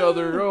miss each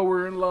other. Oh,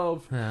 we're in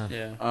love.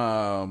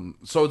 Yeah.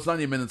 So it's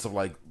 90 minutes of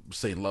like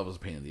saying love is a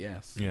pain in the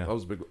ass. Yeah. That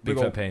was a Big big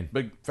fat old, pain.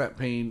 Big fat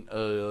pain.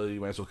 You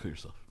might as well kill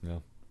yourself. Yeah.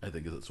 I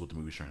think that's what the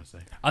movie's trying to say.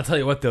 I'll tell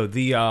you what though,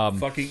 the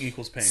fucking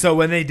equals pain. So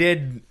when they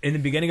did in the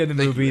beginning of the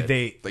movie,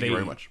 Thank you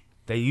very much.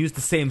 They used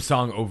the same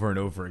song over and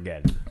over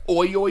again.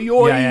 Oi, oi,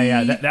 oi.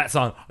 Yeah. That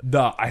song.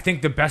 I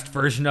think the best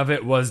version of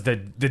it was the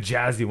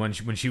jazzy one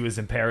when she was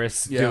in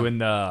Paris doing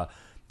the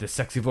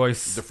sexy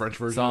voice, the French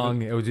version song.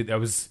 That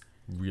was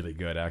really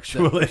good,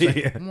 actually.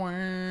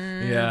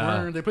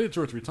 Yeah, they played it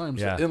 2 or 3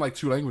 times in like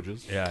 2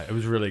 languages. Yeah, it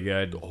was really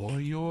good.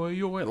 Oi,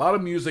 oi, oi. A lot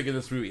of music in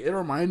this movie. It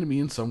reminded me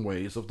in some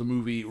ways of the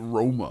movie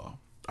Roma,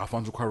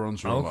 Alfonso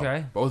Cuarón's Roma.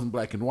 Okay. Both in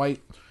black and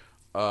white.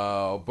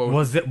 Both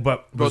Was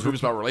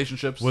movies about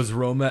relationships. Was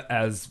Roma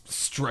as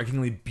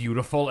strikingly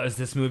beautiful as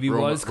this movie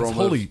was? Because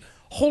Roma's-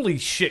 holy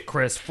shit,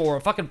 Chris! For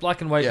a fucking black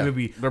and white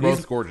movie, they're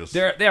both gorgeous.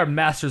 They are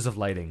masters of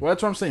lighting. Well,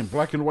 that's what I'm saying.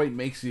 Black and white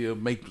makes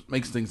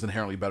things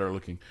inherently better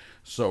looking.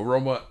 So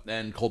Roma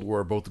and Cold War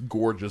are both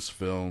gorgeous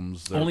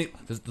films. There's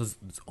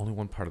only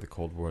one part of the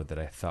Cold War that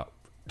I thought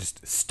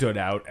just stood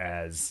out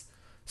as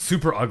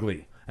super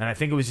ugly, and I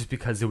think it was just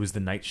because it was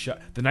the night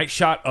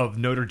shot of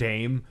Notre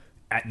Dame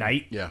at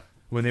night. Yeah.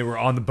 When they were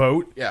on the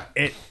boat, Yeah.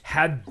 it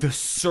had the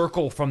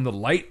circle from the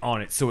light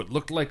on it, so it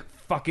looked like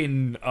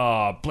fucking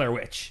Blair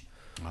Witch.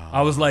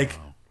 I was like,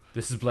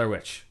 this is Blair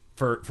Witch.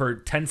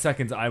 For 10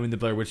 seconds, I'm in the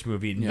Blair Witch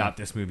movie, not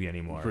this movie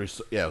anymore.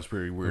 it was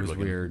pretty weird. It was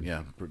looking. weird.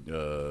 Yeah.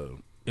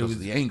 It was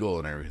the angle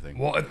and everything.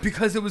 Well,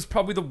 because it was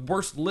probably the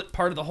worst lit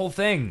part of the whole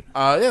thing.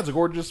 It's a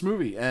gorgeous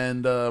movie,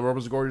 and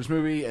Roma's a gorgeous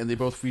movie, and they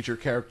both feature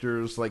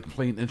characters like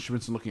playing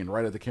instruments and looking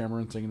right at the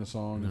camera and singing a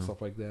song and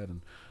stuff like that.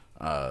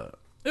 And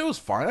it was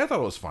fine. I thought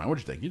it was fine. What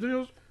did you think? You think it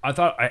was?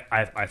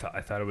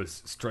 I thought it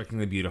was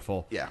strikingly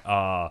beautiful.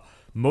 Yeah.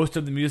 Most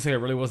of the music I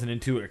really wasn't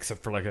into,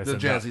 except for like I said,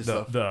 jazzy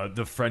stuff.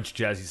 the French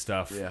jazzy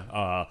stuff. Yeah.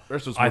 The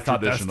rest was I more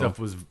thought that traditional.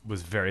 stuff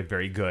was very,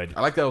 very good.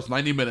 I like that it was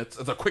 90 minutes.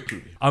 It's a quick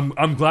movie.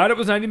 I'm glad it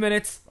was 90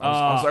 minutes.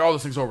 I was like, oh,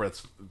 this thing's over.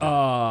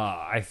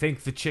 I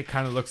think the chick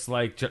kind of looks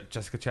like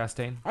Jessica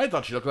Chastain. I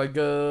thought she looked like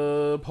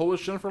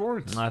Polish Jennifer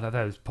Lawrence. I thought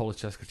that was Polish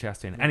Jessica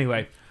Chastain.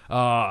 Anyway,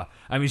 I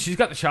mean, she's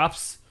got the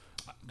chops.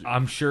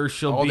 I'm sure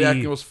she'll All be. the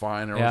acting was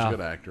fine. Her was Yeah. a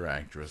good actor,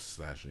 actress.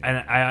 Actually. And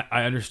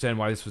I understand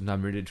why this was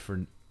nominated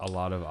for a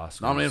lot of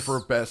Oscars. Nominated for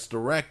Best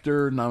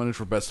Director, nominated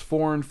for Best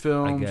Foreign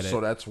Film. I get it. So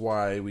that's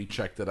why we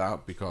checked it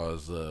out,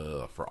 because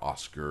for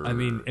Oscar. I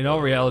mean, in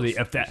all reality,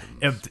 if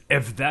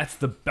that's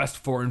the best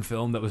foreign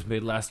film that was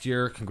made last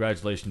year,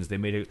 congratulations. They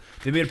made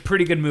a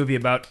pretty good movie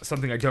about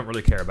something I don't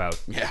really care about.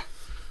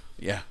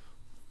 Yeah.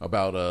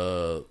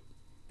 About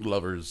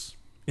lovers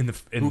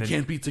who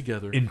can't be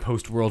together in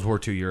post World War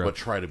II Europe, but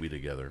try to be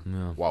together.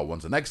 While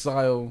one's in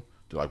exile,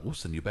 they're like, "We'll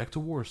send you back to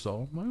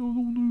Warsaw." I'm like, "Oh,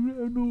 don't do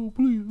that, no,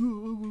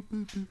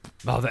 please."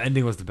 Oh, the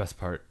ending was the best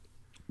part.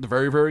 The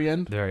very, very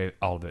end?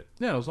 All of it.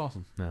 Yeah, it was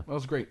awesome. Yeah. That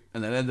was great.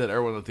 And then ended,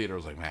 everyone in the theater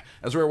was like, man.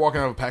 As we were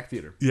walking out of a packed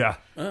theater. Yeah.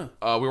 We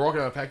were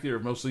walking out of a packed theater,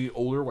 mostly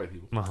older white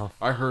people.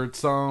 I heard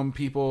some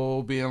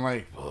people being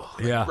like,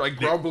 like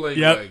grumbling,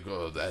 like,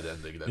 oh, that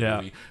ending, that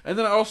movie. And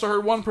then I also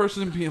heard one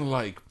person being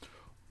like,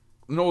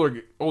 an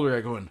older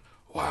guy going,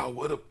 wow,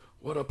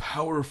 what a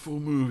powerful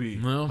movie.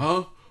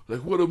 Huh?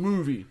 Like, what a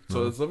movie.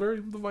 So it's a very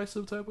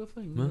divisive type of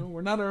thing. You know,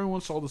 where not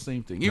everyone saw the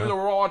same thing. Even though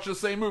we're all watching the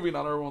same movie,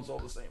 not everyone saw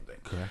the same thing.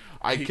 Correct.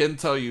 I can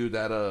tell you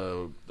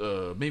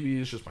that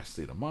maybe it's just my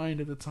state of mind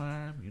at the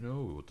time, you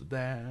know, with the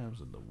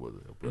dabs and what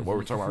we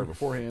were talking about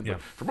beforehand. But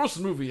for most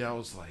of the movie, I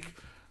was like,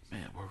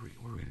 man, where are we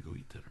going to go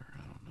eat dinner? I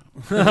don't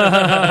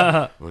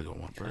know. We don't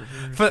want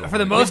burgers. For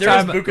the most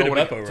time, Buca de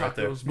Beppo right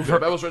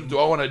there. Do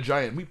I want a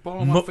giant meatball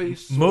on my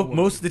face?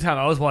 Most of the time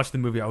I was watching the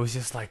movie, I was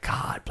just like,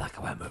 God, black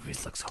and white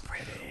movies look so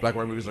pretty. Black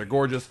and white movies are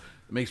gorgeous.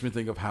 It makes me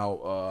think of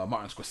how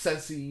Martin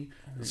Scorsese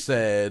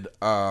said,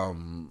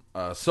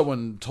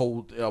 someone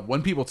told,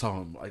 when people tell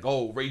him, like,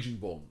 oh, Raging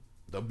Bull,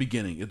 the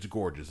beginning, it's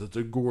gorgeous. It's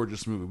a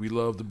gorgeous movie. We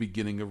love the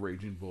beginning of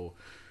Raging Bull.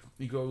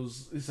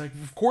 He's like,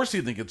 of course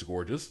you think it's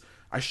gorgeous.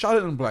 I shot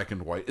it in black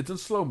and white. It's in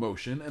slow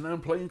motion, and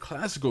I'm playing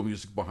classical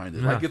music behind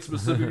it. Like, it's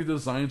specifically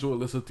designed to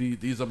elicit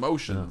these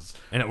emotions,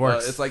 and it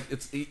works. It's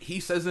like he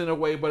says it in a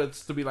way, but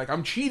it's to be like,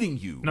 I'm cheating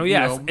you. No,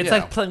 yeah, it's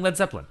like playing Led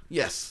Zeppelin.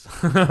 Yes,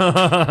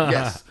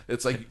 yes,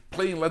 it's like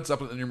playing Led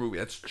Zeppelin in your movie.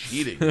 That's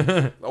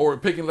cheating. Or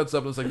picking Led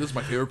Zeppelin. It's like, this is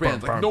my favorite band.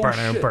 It's like, no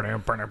shit.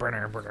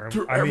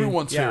 They're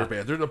everyone's favorite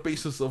band. They're the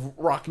basis of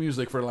rock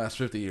music for the last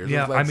 50 years.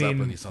 Yeah, Led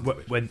Zeppelin,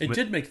 when it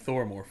did make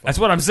Thor more fun. That's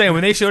what I'm saying.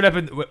 When they showed up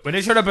in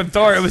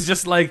Thor, it was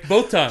just like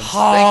both times.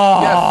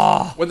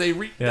 Yes. When they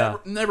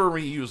never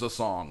reuse a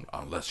song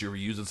unless you're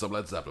reusing some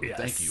Led Zeppelin. Yes.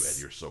 Thank you, Ed.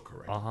 You're so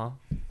correct.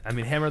 I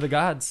mean, Hammer of the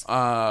Gods.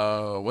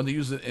 When they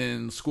use it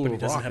in School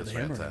of Rock, it's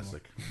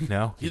fantastic.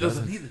 No, he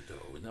doesn't need it though.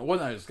 Now, one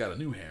night he's got a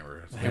new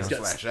hammer.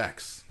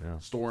 Hammer/X.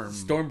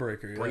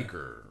 Stormbreaker.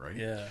 Breaker, right?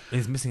 Yeah.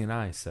 He's missing an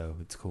eye, so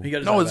it's cool.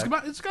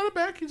 It's got it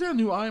back. He's got a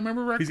new eye.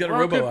 Remember? He's got a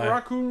robo eye.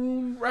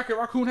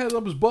 Raccoon had it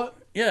up his butt.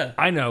 Yeah,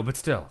 I know, but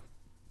still.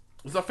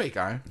 It's a fake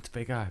eye. It's a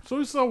fake eye.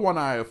 So it's a one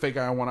eye, a fake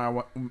eye, one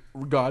eye,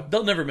 God.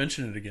 They'll never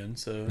mention it again.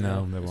 So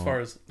No, they as won't. far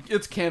as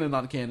It's canon,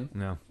 not canon.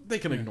 No. They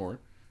can ignore it.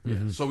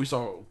 Yeah. So we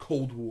saw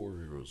Cold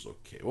Warriors.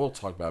 Okay, we'll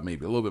talk about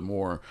maybe a little bit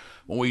more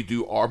when we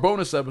do our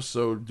bonus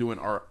episode doing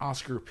our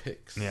Oscar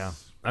picks. Yeah.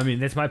 I mean,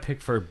 that's my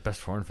pick for best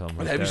foreign film.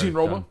 But have you seen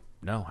Roma?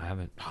 No, I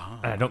haven't.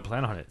 And I don't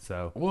plan on it,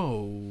 so.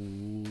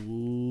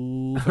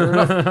 Whoa. Fair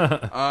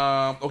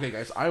enough. Okay,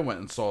 guys, I went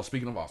and saw,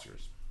 speaking of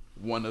Oscars,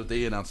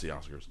 they announced the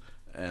Oscars.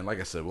 And like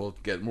I said, we'll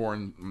get more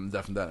in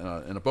depth in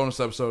that in a bonus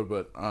episode,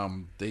 but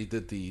they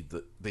did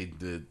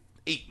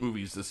 8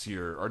 movies this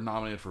year are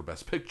nominated for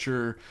Best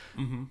Picture,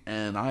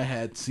 and I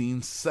had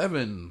seen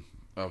 7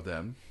 of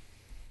them.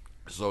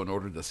 So in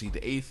order to see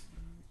the 8th,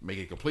 make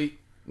it complete,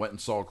 went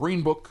and saw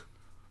Green Book,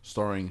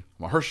 starring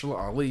Mahershala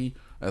Ali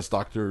as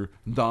Dr.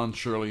 Don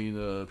Shirley,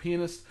 the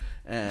pianist,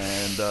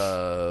 and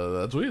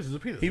that's what he is. He's a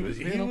pianist.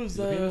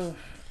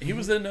 He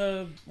was in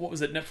what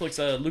was it? Netflix.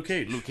 Luke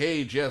Cage. Luke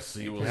Cage, yes,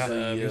 he was. He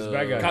was the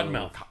bad guy.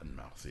 Cottonmouth.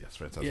 Cottonmouth, yes,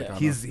 fantastic. Yeah.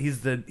 He's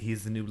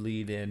the new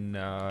lead in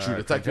True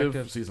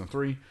Detective, season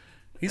 3.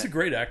 He's a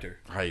great actor.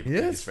 Right, He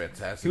is? he's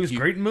fantastic. He was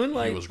great in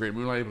Moonlight. He was great in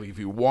Moonlight. I believe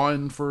he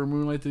won for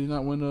Moonlight. Did he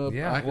not win a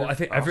Yeah, well, I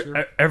think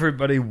Oscar?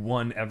 everybody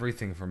won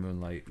everything for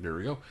Moonlight. There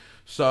we go.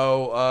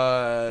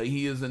 So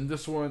he is in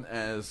this one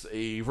as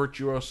a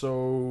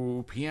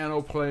virtuoso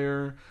piano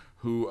player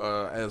who,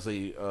 as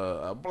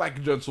a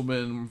black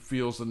gentleman,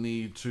 feels the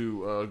need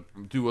to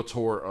do a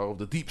tour of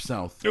the Deep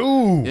South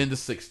in the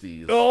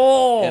 60s in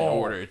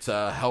order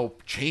to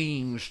help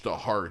change the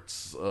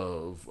hearts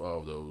of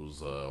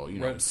those,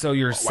 So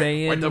you're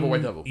saying White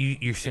Devil.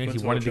 You're saying he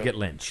wanted to get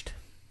lynched.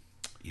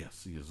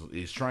 Yes,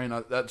 he's trying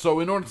not that. So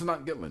in order to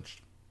not get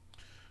lynched,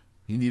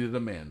 he needed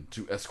a man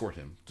to escort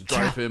him, to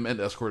drive him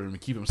and escort him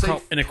and keep him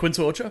safe. And a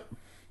Quinto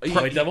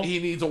White Devil? He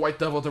needs a White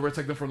Devil to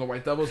protect him from the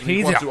White Devils.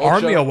 He needs an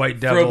army of White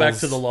Devils. Throwback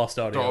to the Lost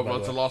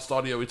Audio. To Lost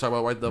Audio. We talk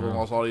about White Devil and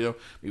Lost Audio.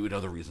 Maybe we know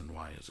the reason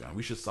why.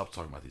 We should stop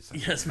talking about these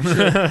things. Yes, we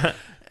should.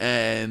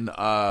 And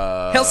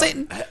Hail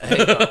Satan!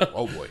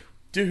 Oh boy.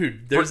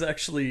 Dude, there's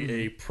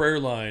actually a prayer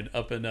line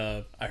up in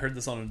I heard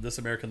this on a This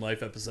American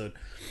Life episode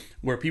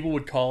where people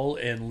would call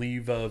and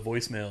leave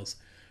voicemails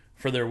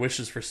for their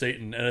wishes for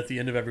Satan, and at the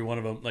end of every one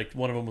of them, like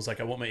one of them was like,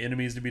 I want my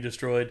enemies to be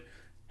destroyed.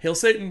 Hail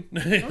Satan!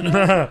 There you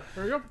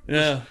go.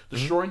 Yeah,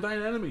 destroying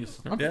thine enemies.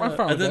 I'm yeah. fine with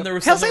And then that. there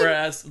was some where I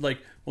asked, like,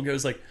 one guy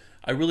was like,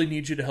 I really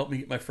need you to help me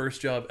get my first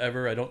job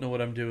ever. I don't know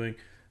what I'm doing.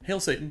 Hail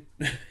Satan!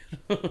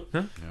 Hail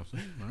Satan.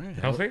 All right.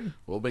 Hail Satan.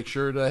 We'll make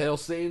sure to hail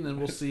Satan, and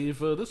we'll see if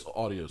this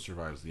audio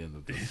survives the end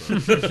of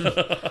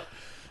this.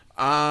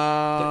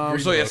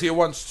 So yes,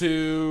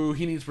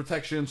 he needs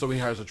protection, so he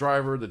hires a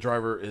driver. The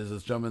driver is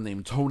this gentleman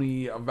named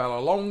Tony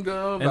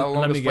Vallelonga.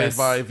 Vallelonga is played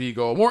by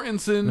Viggo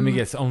Mortensen. Let me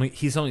guess.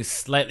 He's only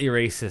slightly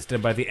racist,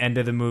 and by the end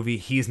of the movie,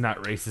 he's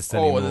not racist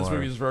anymore. And this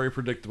movie is very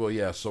predictable.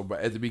 Yeah, so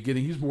at the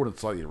beginning, he's more than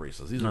slightly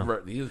racist.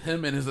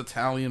 Him and his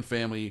Italian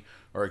family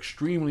are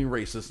extremely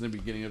racist in the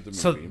beginning of the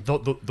movie. So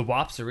the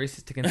Wops are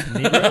racist against the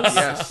Negroes?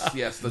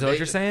 Yes. Is that what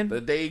you're saying?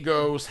 The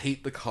Dagos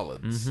hate the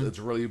Cullens. It's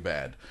really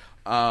bad.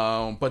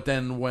 But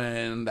then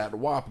when that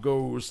WAP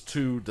goes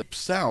to the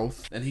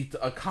south, and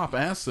a cop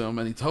asks him,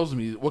 and he tells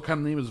him, what kind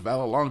of name is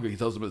Vallelonga? He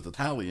tells him it's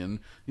Italian.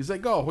 He's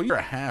like, oh, well, you're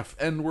a half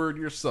N-word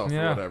yourself,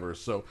 or whatever.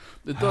 So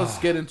it does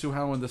get into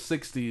how in the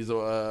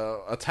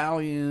 60s,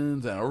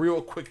 Italians, and a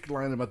real quick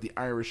line about the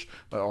Irish,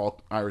 all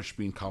Irish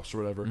being cops or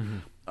whatever,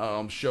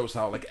 shows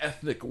how like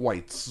ethnic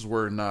whites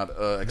were not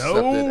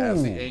accepted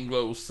as the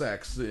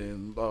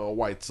Anglo-Saxon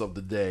whites of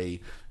the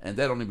day, and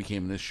that only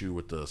became an issue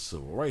with the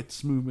civil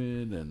rights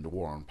movement and the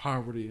war on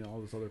poverty and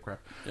all this other crap.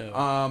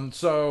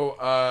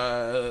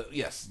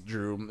 Yes,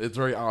 Drew, it's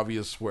very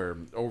obvious where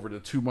over the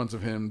 2 months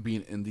of him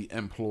being in the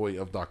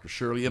employ of Dr.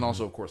 Shirley, and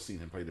also of course seeing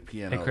him play the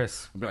piano, Hey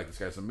Chris, I'd be like, this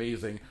guy's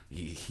amazing.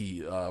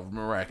 He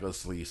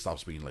miraculously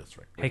stops being late.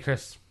 Hey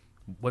Chris,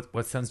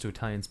 what sounds do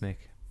Italians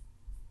make?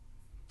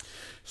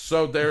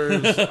 So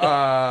there's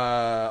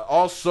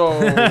also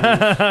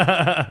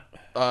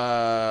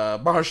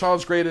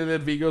Mahershala's great in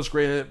it, Viggo's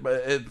great in it,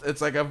 but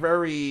it's like a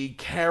very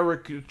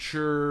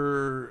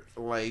caricature,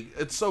 like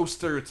it's so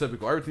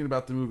stereotypical. Everything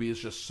about the movie is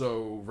just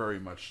so very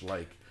much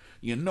like,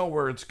 you know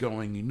where it's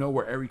going, you know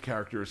where every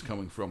character is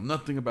coming from.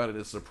 Nothing about it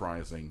is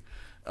surprising.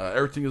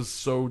 Everything is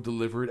so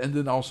delivered, and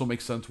then also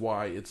makes sense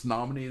why it's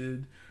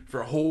nominated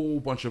for a whole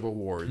bunch of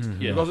awards,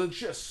 because it's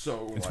just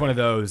so. It's one of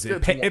those.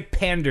 It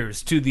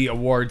panders to the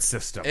award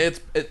system.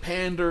 It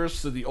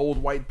panders to the old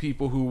white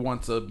people who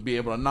want to be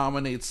able to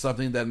nominate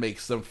something that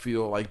makes them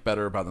feel like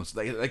better about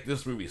themselves. Like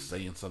this movie is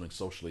saying something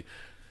socially.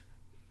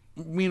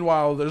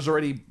 Meanwhile, there's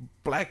already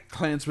Black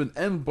Klansman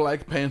and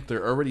Black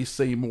Panther already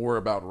say more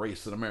about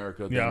race in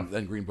America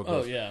than Green Book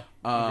does. Oh yeah,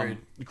 agreed.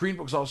 Green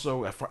Book's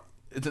also.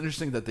 It's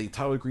interesting that they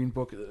titled Green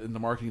Book in the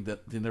marketing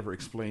that they never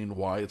explained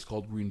why it's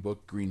called Green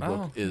Book. Green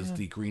Book is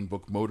the Green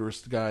Book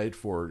motorist guide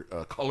for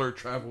color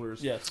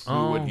travelers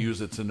who would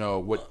use it to know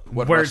what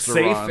where it's safe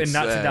restaurants and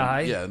not to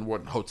die. Yeah, and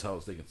what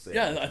hotels they can stay.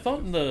 Yeah, I thought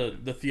in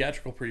the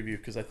theatrical preview,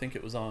 because I think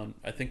it was on.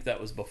 I think that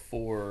was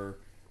before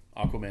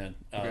Aquaman.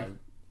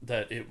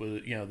 that it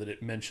was, that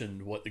it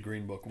mentioned what the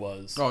Green Book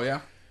was. Oh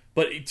yeah.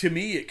 But to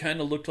me, it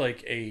kind of looked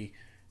like a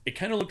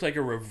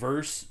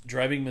reverse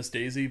Driving Miss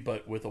Daisy,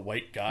 but with a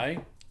white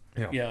guy.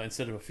 Yeah,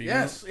 instead of a female.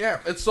 Yes, yeah.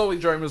 It's solely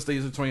Driving Miss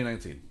Daisy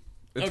 2019.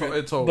 It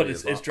totally but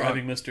is. it's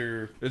Driving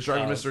Mr. It's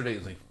Driving Mr.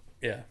 Daisy.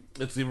 Yeah,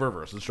 it's the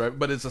reverse. It's driving,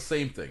 but it's the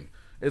same thing.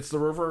 It's the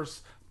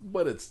reverse,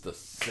 but it's the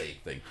same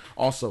thing.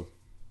 Also,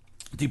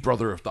 the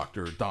brother of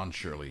Dr. Don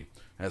Shirley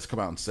has come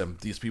out and said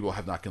these people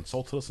have not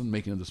consulted us in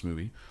making this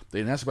movie. They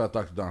didn't ask about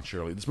Dr. Don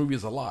Shirley. This movie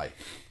is a lie.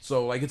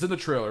 So, like, it's in the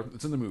trailer.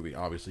 It's in the movie,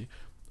 obviously.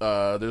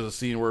 There's a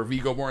scene where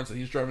Viggo Mortensen,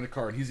 he's driving a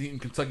car and he's eating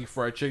Kentucky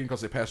Fried Chicken because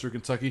they pass through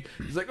Kentucky.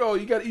 He's like, "Oh,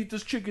 you gotta eat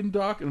this chicken,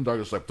 Doc." And the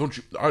doc's like,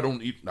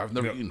 I've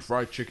never eaten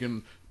fried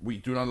chicken. We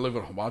do not live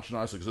in a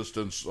homogenized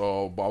existence.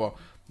 Oh, blah, blah.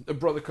 The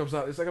brother comes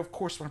out. He's like, "Of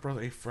course my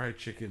brother ate fried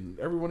chicken.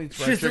 Everyone eats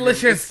fried chicken.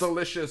 Delicious. It's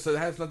delicious. It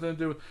has nothing to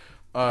do with..."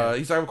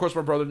 He's like, "Of course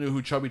my brother knew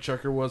who Chubby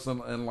Checker was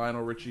and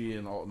Lionel Richie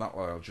and all, not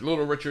Lionel Richie,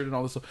 Little Richard and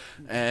all this stuff."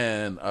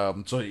 And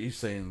so he's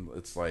saying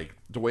it's like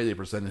the way they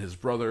presented his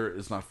brother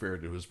is not fair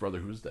to his brother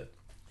who's dead.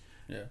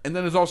 Yeah. And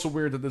then it's also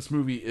weird that this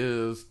movie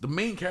is the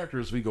main character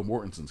is Viggo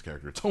Mortensen's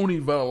character. Tony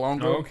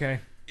Vallelonga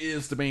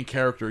is the main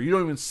character. You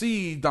don't even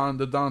see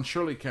the Don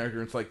Shirley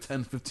character. It's like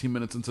 10-15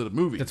 minutes into the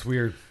movie. That's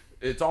weird.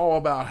 It's all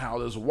about how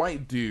this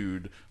white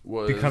dude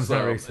becomes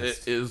less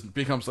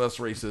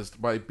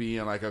racist by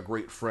being like a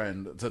great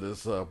friend to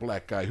this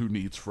black guy who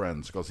needs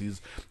friends because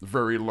he's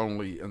very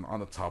lonely and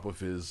on the top of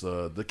his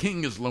the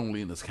king is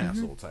lonely in his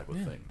castle type of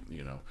thing,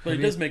 But it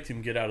does make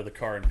him get out of the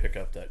car and pick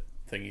up that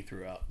thing he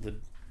threw out.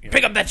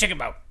 Pick up that chicken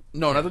bone.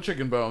 No, not the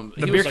chicken bone.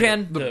 The beer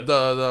can?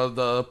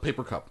 The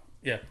paper cup.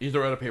 Yeah. He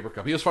threw out a paper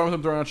cup. He was fine with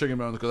him throwing out chicken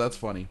bones because that's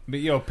funny. But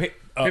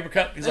paper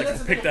cup. He's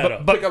like, pick that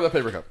up. Pick up that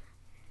paper cup.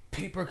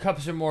 Paper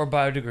cups are more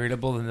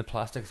biodegradable than the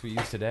plastics we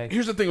use today.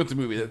 Here's the thing with the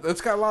movie.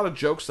 It's got a lot of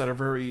jokes that are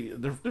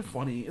they're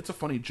funny. It's a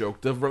funny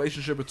joke. The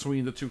relationship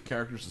between the two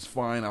characters is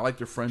fine. I like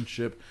their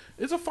friendship.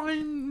 It's a fine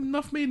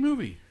enough made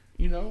movie.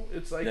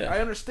 It's like, I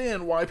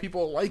understand why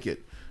people like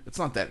it. It's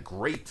not that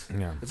great.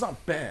 Yeah. It's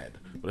not bad,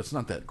 but it's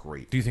not that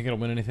great. Do you think it'll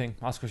win anything?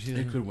 Oscar season?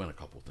 It could win a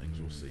couple things.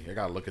 We'll see. I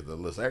gotta look at the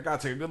list. I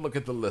gotta take a good look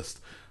at the list.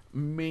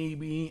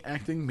 Maybe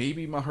acting.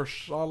 Maybe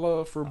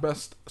Mahershala for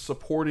best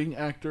supporting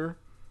actor.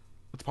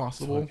 It's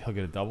possible. So he'll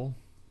get a double?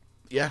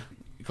 Yeah.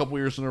 A couple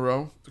years in a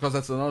row. Because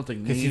that's another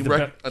thing.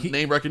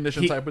 Name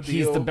recognition type of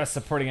deal. He's the best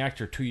supporting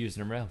actor 2 years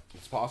in a row.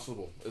 It's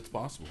possible.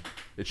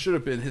 It should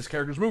have been his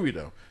character's movie,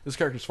 though. His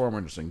character's far more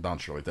interesting, Don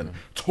Shirley, than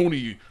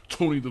Tony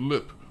the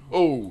Lip.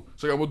 Oh,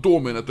 it's like I'm a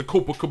doorman at the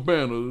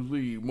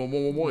Copacabana. My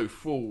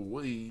wife.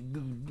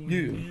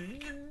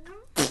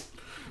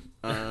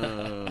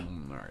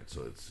 Alright,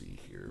 so let's see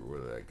here. Where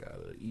did I got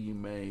an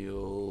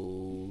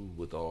email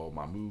with all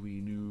my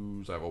movie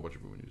news? I have a whole bunch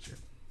of movie news here.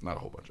 Not a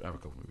whole bunch. I have a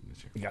couple movie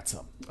news here. You got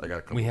some. I got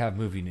a couple. We have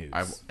movie news.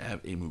 I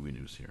have a movie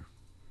news here.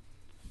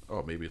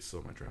 Oh, maybe it's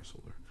still my draft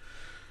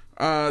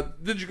folder.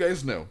 Did you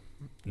guys know?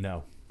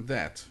 No.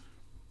 That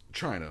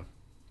China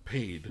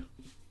paid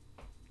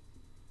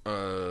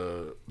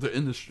the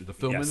industry, the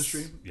film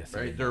industry. Yes,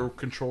 right? They're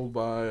controlled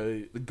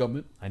by the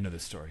government. I know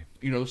this story.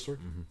 You know the story?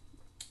 Mm-hmm.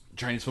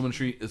 Chinese film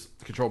industry is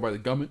controlled by the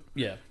government.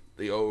 Yeah.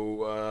 They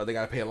owe. They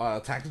got to pay a lot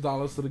of tax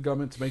dollars to the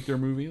government to make their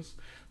movies.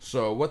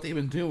 So what they've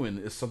been doing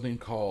is something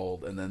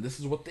called, and then this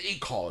is what they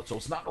call it. So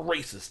it's not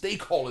racist. They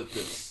call it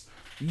this: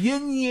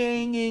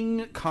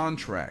 yin-yanging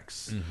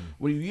contracts. Mm-hmm.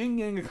 When you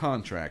yin-yang a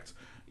contract,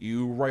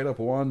 you write up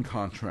one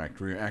contract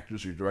for your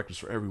actors, your directors,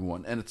 for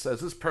everyone, and it says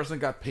this person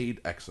got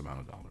paid X amount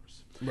of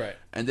dollars. Right.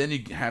 And then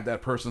you have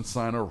that person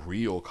sign a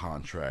real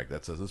contract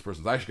that says this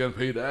person's actually getting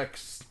paid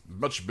X,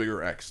 much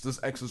bigger X. This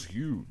X is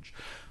huge.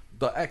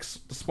 The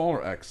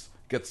smaller X,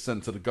 gets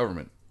sent to the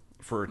government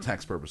for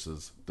tax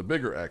purposes. The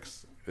bigger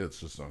X, it's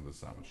just not much.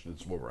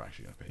 It's what we're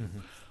actually going to pay. Mm-hmm.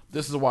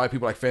 This is why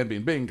people like Fan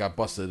Bingbing got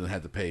busted and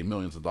had to pay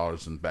millions of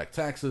dollars in back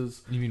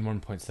taxes. You mean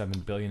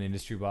 1.7 billion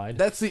industry-wide?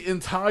 That's the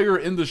entire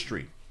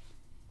industry.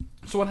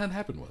 So what had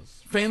happened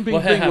was Fan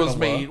Bingbing was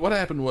made. What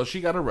happened was she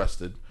got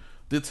arrested,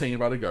 detained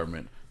by the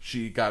government.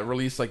 She got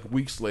released like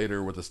weeks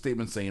later with a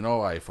statement saying,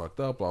 "Oh, I fucked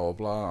up, blah blah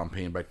blah. I'm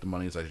paying back the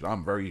money.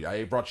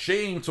 I brought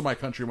shame to my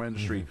country, my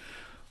industry." Mm-hmm.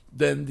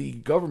 Then the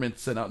government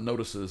sent out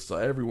notices to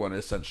everyone,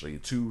 essentially,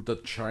 to the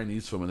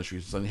Chinese film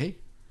industry, saying, "Hey,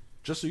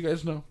 just so you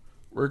guys know,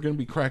 we're going to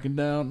be cracking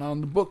down on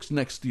the books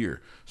next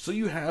year. So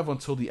you have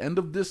until the end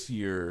of this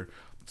year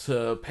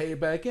to pay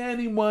back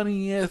any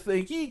money you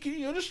think.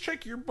 Just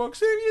check your books.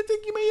 Here, you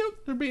think you may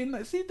have being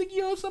nice. You think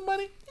you owe some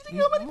money? You think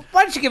you owe money?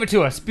 Why don't you give it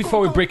to us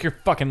before we break your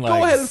fucking legs?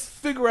 Go ahead and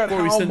figure out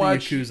how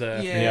much.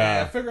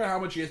 Yeah, figure out how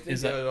much you think.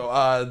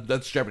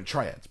 That's Japanese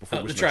triads.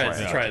 Before the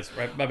triads.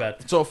 Right, my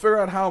bad. So figure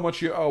out how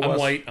much you owe us. I'm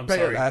white. I'm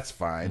sorry. That's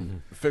fine.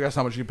 Mm-hmm. Figure out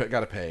how much you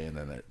got to pay, and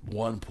then at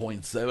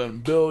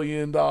 $1.7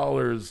 billion,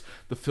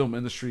 the film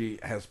industry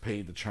has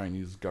paid the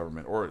Chinese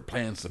government, or it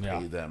plans to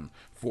pay them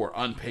for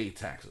unpaid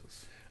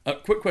taxes.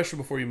 Quick question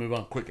before you move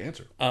on. Quick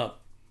answer.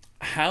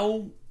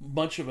 How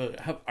much of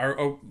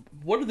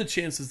what are the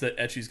chances that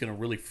Etchy's going to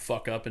really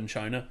fuck up in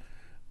China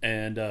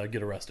and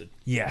get arrested?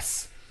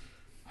 Yes.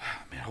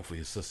 Man, hopefully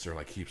his sister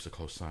like keeps a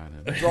close eye on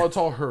him. It's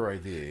all her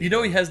idea. You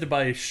know he has to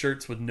buy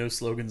shirts with no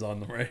slogans on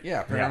them, right?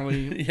 Yeah,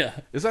 apparently. Yeah.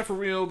 Is that for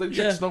real? They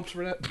check Snopes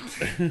for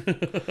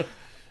that?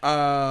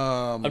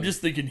 I'm just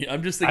thinking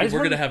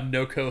we're gonna have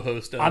no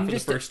co-host. I'm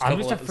just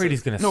afraid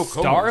he's gonna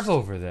starve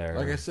over there.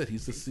 Like I said,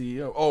 he's the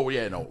CEO. Oh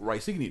yeah, no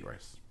rice. He can eat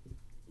rice.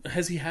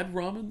 Has he had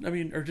ramen? I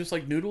mean, or just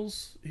like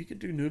noodles? He could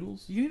do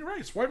noodles. He can eat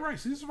rice, white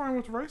rice. He's fine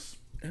with rice.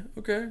 Yeah,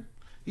 okay.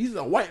 He's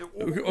a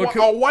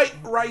white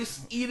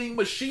rice eating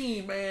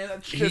machine,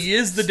 man. He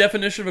is the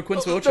definition of a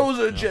quince mocha. Those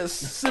are just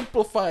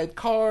simplified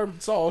carbs.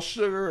 It's all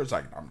sugar. It's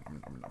like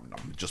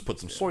just put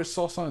some soy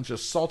sauce on it,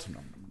 just salt.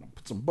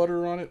 Put some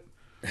butter on it.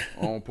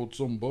 I'll put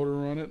some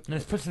butter on it. And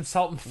just put some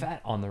salt and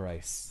fat on the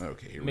rice.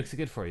 Okay, makes it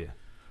good for you.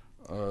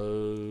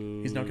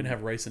 He's not gonna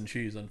have rice and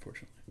cheese,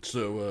 unfortunately.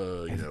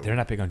 So they're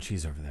not big on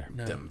cheese over there.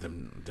 No.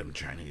 Them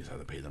Chinese have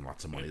to pay them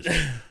lots of money.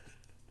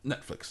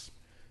 Netflix.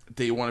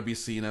 They want to be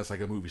seen as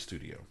like a movie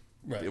studio.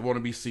 Right. They want to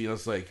be seen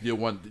as like they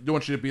want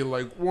you to be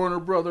like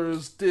Warner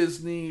Brothers,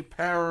 Disney,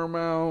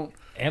 Paramount.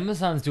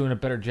 Amazon's doing a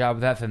better job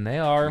of that than they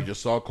are. We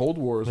just saw Cold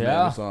Wars on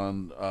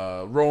Amazon.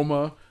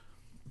 Roma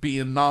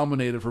being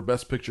nominated for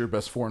Best Picture,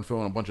 Best Foreign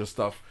Film, and a bunch of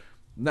stuff.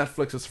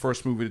 Netflix is the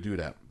first movie to do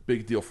that.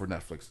 Big deal for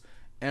Netflix.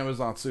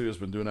 Amazon Studios has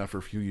been doing that for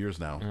a few years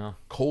now. Yeah.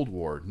 Cold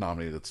War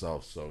nominated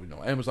itself, so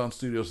Amazon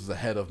Studios is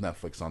ahead of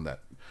Netflix on that.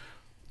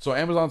 So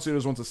Amazon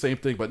Studios wants the same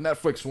thing, but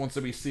Netflix wants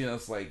to be seen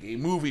as like a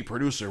movie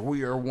producer.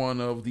 We are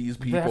one of these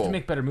people. They have to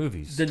make better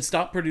movies. Then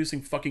stop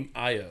producing fucking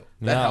IO.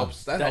 That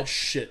helps. That helps.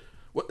 Shit.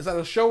 What is that?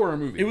 A show or a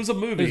movie? It was a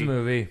movie. It was a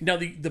movie. Now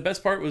the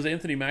best part was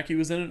Anthony Mackie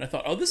was in it. And I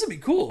thought, oh, this would be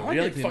cool. I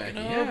like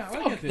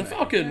fucking the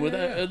Falcon with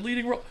a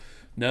leading role.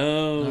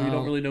 No, you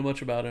don't really know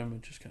much about him.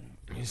 It just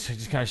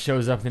kind of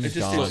shows up and it's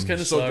gone. It just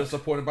kind of so sucked.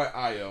 Disappointed by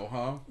IO,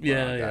 huh?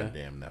 Yeah,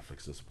 Goddamn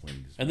Netflix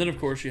disappointing. And then of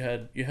course you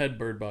had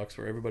Bird Box,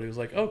 where everybody was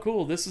like, "Oh,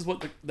 cool! This is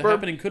what the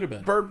happening could have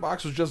been." Bird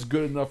Box was just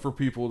good enough for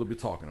people to be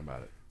talking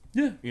about it.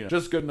 Yeah,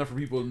 just good enough for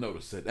people to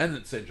notice it, and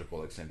it's Sandra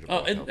Bullock.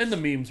 And the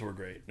memes were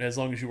great, as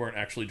long as you weren't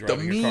actually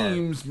driving your car. The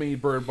memes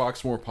made Bird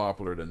Box more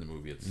popular than the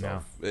movie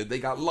itself. No. They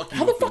got lucky.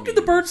 How the fuck did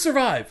the bird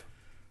survive?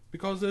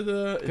 Because it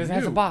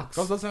has a box.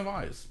 Because it doesn't have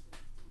eyes.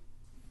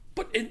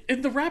 But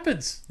in the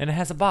rapids. And it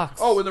has a box.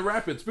 Oh, in the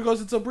rapids.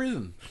 Because it's a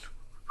breathing.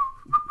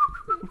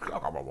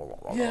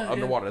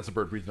 Underwater. That's a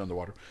bird breathing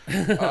underwater.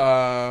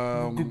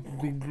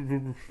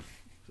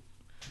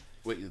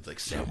 Wait, it's like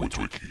Sandwich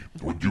Wiki.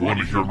 Would you want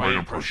to hear my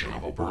impression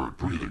of a bird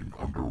breathing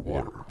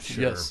underwater?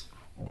 Sure. Yes.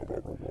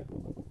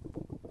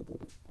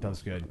 That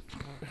was good.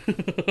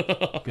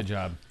 Good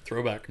job.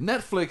 Throwback.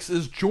 Netflix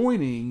is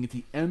joining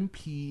the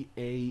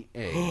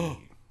MPAA.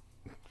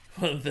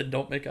 Then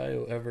don't make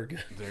IO ever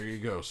again. There you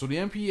go. So the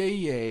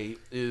MPAA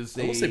is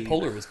I will say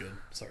Polar was good.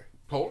 Sorry.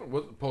 Polar?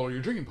 What Polar?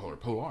 You're drinking Polar.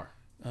 Polar.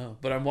 Oh,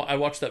 but I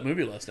watched that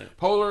movie last night.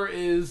 Polar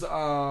is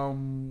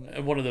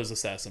one of those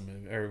assassin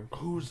movies. Or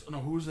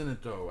who's in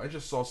it though? I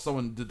just saw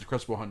someone did the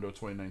Crespo Hundo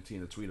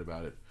 2019 a tweet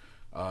about it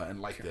and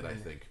liked it. I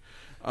think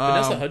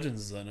Vanessa Hudgens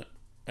is in it.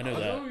 I know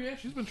that. Oh yeah,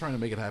 she's been trying to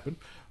make it happen.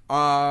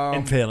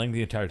 And failing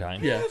the entire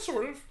time. Yeah,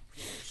 sort of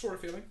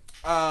failing.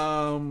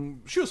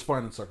 She was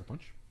fine in Sucker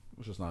Punch,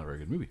 which is not a very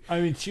good movie. I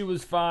mean, she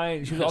was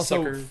fine. She was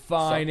also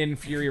fine in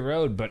Fury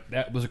Road, but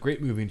that was a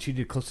great movie, and she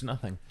did close to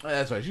nothing.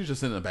 That's right. She was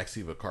just in the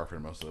backseat of a car for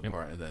most of the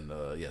part, and then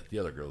the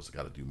other girls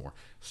got to do more.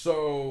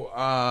 So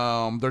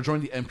they're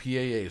joining the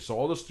MPAA. So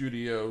all the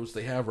studios,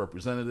 they have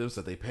representatives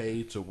that they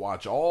pay to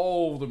watch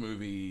all the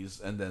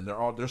movies, and then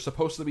they're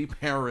supposed to be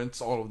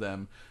parents, all of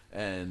them,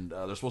 and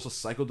they're supposed to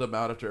cycle them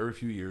out after every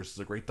few years. It's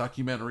a great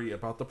documentary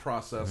about the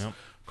process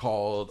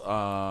called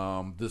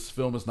 "This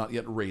Film Is Not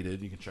Yet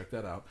Rated." You can check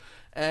that out.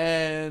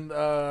 And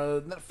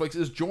Netflix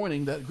is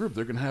joining that group.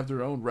 They're going to have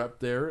their own rep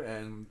there,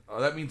 and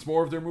that means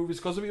more of their movies.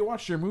 Because if you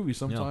watch their movies,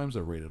 sometimes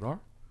they're rated R,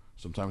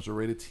 sometimes they're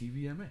rated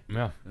TVMA.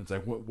 Yeah, and it's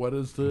like, what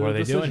is the what are they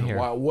decision? doing here?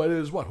 What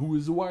is what? Who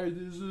is the why?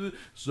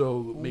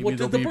 So maybe what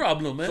is the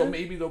problem, man? So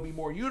maybe they'll be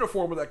more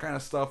uniform with that kind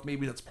of stuff.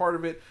 Maybe that's part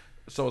of it.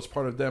 So it's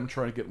part of them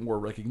trying to get more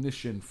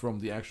recognition from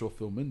the actual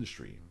film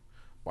industry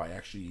by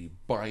actually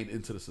buying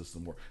into the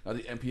system more. Now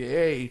the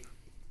MPAA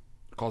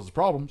causes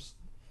problems.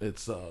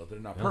 It's they're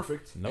not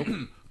perfect. Nope.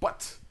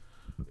 But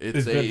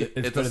it's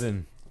better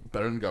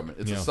than government.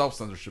 It's a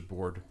self-censorship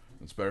board.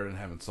 It's better than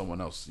having someone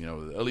else.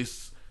 At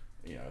least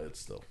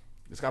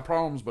it's got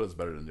problems, but it's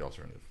better than the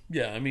alternative.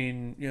 Yeah, I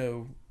mean,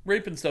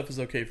 rape and stuff is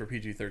okay for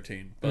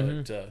PG-13,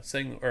 but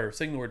saying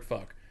the word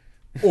fuck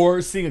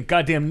or seeing a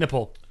goddamn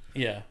nipple.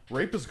 Yeah,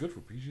 rape is good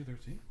for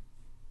PG-13.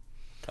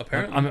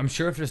 Apparently, I'm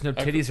sure if there's no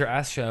titties or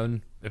ass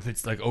shown, if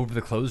it's like over the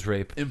clothes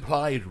rape,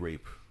 implied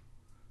rape.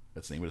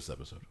 That's the name of this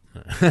episode.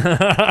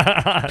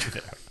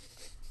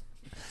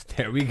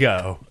 There we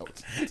go.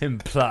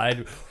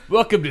 Implied.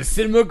 Welcome to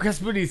Cinema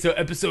Crespediso,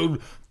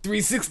 episode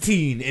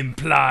 316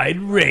 implied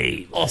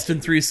rape.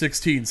 Austin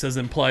 316 says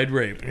implied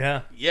rape.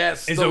 Yeah.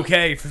 Yes. It's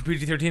okay for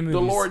PG-13 movies.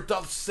 The Lord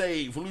doth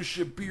save.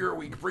 Lucia Beer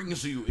Week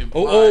brings you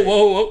implied.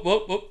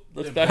 Whoa.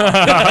 Let's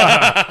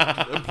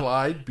back.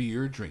 Implied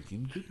beer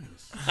drinking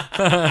goodness.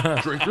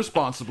 Drink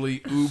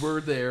responsibly. Uber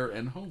there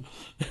and home.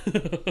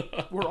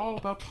 We're all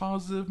about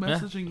positive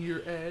messaging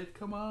here, Ed.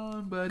 Come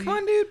on, buddy. Come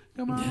on, dude.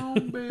 Come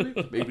on,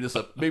 baby.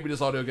 Maybe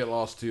this audio get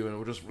lost too, and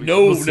we'll just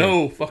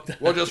fuck that.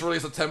 We'll just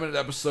release a 10-minute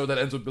episode that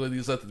ends with Billy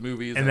D's at the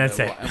movies, and that's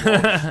it.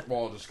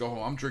 We'll just go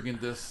home. I'm drinking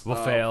this. We'll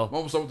fail.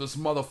 With this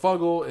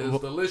motherfuggle is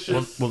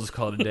delicious. We'll just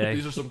call it a day.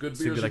 These are some good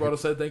beers you brought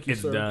us. Thank you,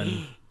 it's sir.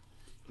 Done.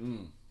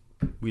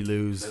 We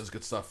lose. That's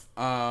good stuff.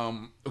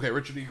 Okay,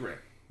 Richard E. Grant.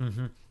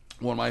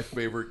 One of my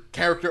favorite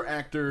character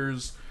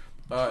actors.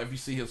 If you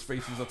see his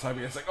face, he's a type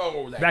of it's like,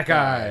 oh, that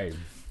guy.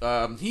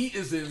 He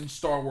is in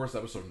Star Wars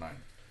Episode 9.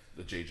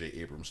 The J.J.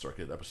 Abrams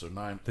directed Episode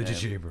 9. The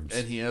J.J. Abrams.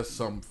 And he has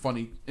some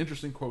funny,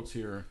 interesting quotes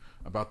here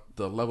about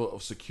the level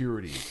of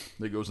security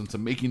that goes into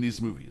making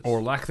these movies. Or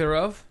lack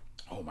thereof.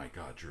 Oh my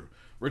God, Drew.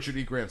 Richard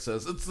E. Grant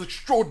says, it's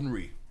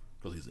extraordinary.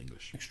 Because he's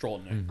English.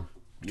 Extraordinary.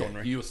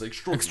 Yeah, he was like,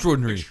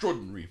 extraordinary.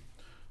 Extraordinary.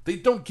 They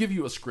don't give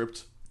you a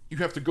script. You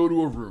have to go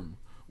to a room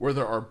where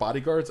there are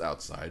bodyguards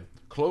outside,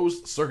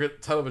 closed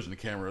circuit television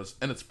cameras,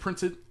 and it's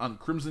printed on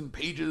crimson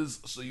pages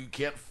so you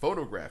can't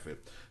photograph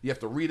it. You have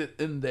to read it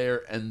in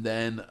there and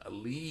then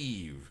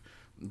leave.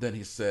 Then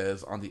he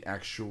says on the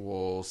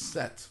actual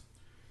set,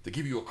 they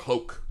give you a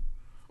cloak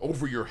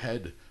over your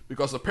head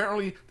because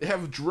apparently they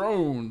have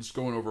drones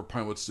going over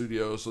Pinewood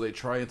Studios, so they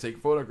try and take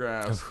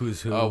photographs of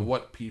who's who,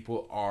 what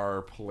people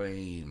are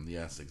playing.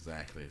 Yes,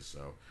 exactly.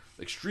 So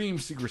extreme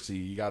secrecy.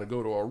 You got to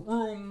go to a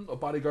room, a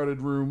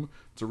bodyguarded room,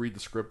 to read the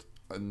script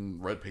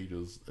and red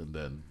pages, and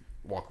then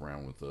walk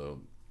around with the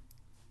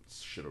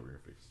shit over your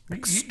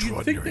face.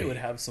 You'd think they would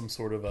have some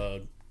sort of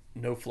a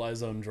no-fly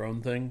zone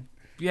drone thing.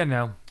 Yeah,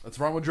 no. That's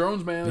wrong with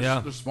drones, man.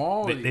 Yeah. They're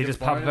small. They just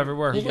pop up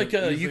everywhere. Well, like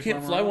you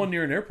can't fly one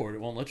near an airport. It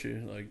won't let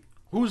you. Like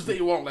who's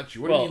they won't let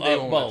you? What do you mean they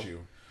won't let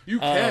you? You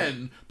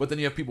can, but then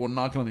you have people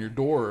knocking on your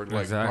door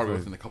like probably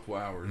within a couple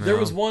hours. No. There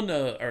was one,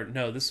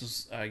 this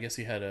was, I guess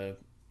he had a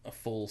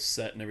full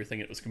set and everything.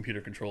 It was computer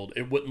controlled.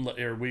 It wouldn't let,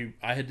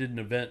 I had did an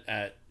event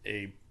at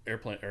a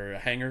airplane or a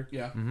hangar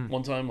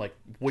one time, like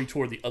way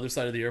toward the other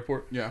side of the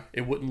airport. Yeah.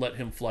 It wouldn't let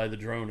him fly the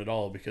drone at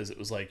all because it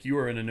was like, you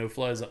are in a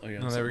no-fly zone.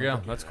 Oh, there we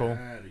go. That's cool.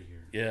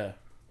 Yeah.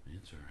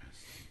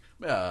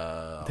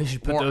 They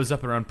should put those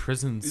up around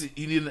prisons.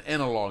 You need an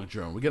analog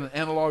drone. We get an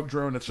analog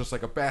drone that's just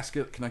like a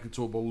basket connected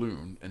to a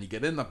balloon, and you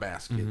get in the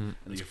basket and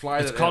you fly.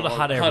 It's called a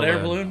hot air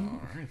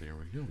balloon. All right, there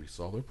we go. We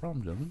solved their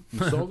problem, gentlemen. We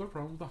solved their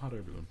problem with the hot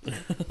air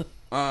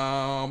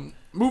balloon.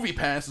 Movie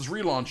Pass is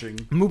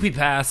relaunching. Movie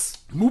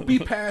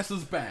Pass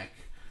is back,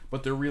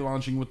 but they're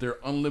relaunching with their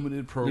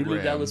unlimited program.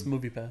 Lulu Dallas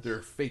Movie Pass.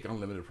 Their fake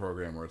unlimited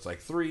program where it's like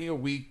 3 a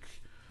week,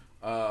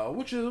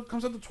 which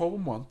comes out to 12 a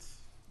month.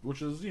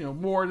 Which is,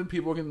 more than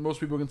most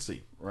people can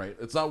see, right?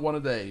 It's not one a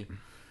day,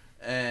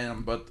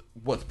 but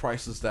with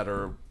prices that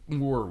are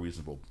more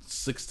reasonable,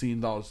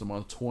 $16 a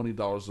month,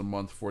 $20 a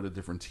month for the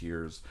different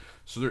tiers.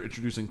 So they're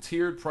introducing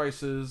tiered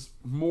prices,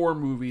 more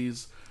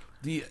movies.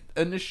 The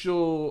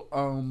initial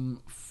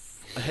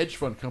hedge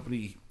fund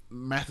company,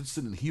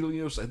 Matheson and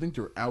Helios, I think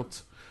they're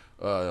out.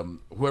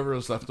 Whoever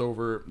is left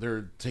over,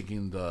 they're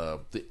taking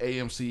the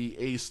AMC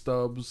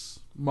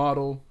A-Stubs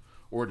model.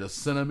 Or the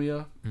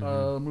Cinema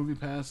Movie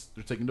Pass.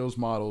 They're taking those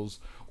models.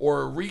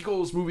 Or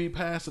Regal's Movie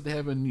Pass that they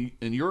have in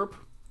Europe.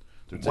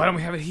 Why don't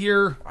we have it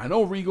here? I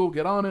know, Regal.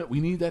 Get on it. We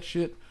need that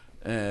shit.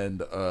 And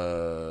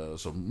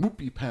so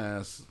Movie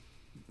Pass,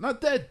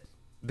 not dead.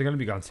 They're going to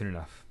be gone soon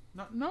enough.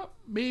 Not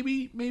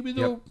maybe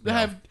they'll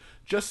have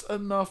just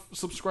enough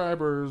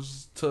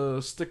subscribers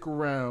to stick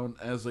around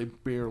as a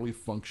barely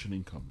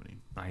functioning company.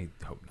 I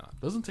hope not.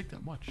 Doesn't take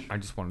that much. I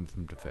just wanted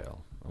them to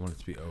fail. I want it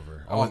to be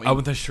over. Oh, I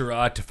want the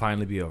charade to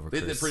finally be over. They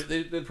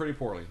did pretty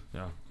poorly.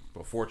 Yeah,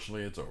 but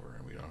fortunately, it's over,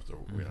 and we don't have to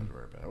worry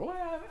about it. Well,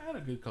 I had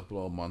a good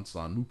couple of months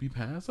on Movie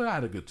Pass. I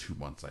had a good 2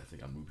 months, I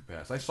think, on Movie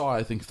Pass. I saw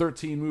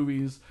 13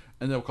 movies,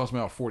 and they'll cost me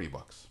about $40.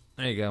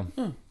 There you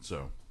go.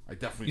 So I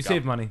definitely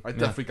saved money. I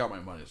definitely got my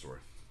money's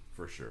worth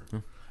for sure.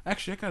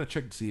 Actually, I gotta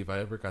check to see if I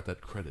ever got that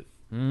credit.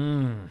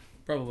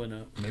 Probably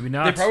not. Maybe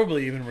not. They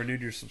probably even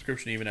renewed your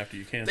subscription even after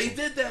you canceled. They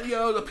did that,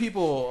 the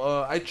people.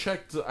 I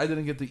checked. I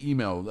didn't get the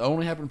email. It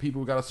only happened to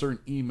people who got a certain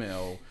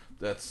email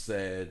that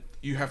said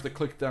you have to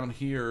click down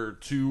here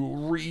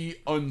to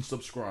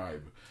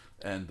unsubscribe,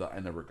 and I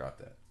never got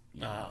that.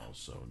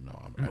 So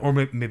no. Or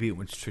maybe it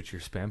went straight to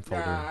your spam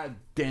folder. God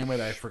damn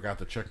it! I forgot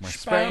to check my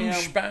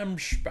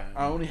spam.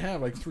 I only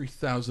have like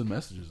 3,000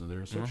 messages in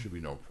there, so it should be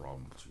no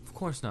problem. Of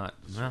course not.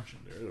 No.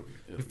 It'll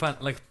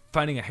be like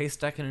finding a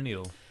haystack in a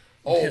needle.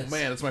 Oh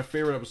man, it's my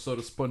favorite episode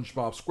of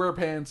SpongeBob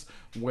SquarePants,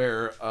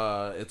 where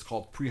it's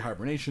called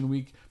Pre-Hibernation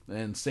Week,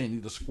 and Sandy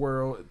the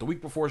squirrel, the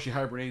week before she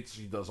hibernates,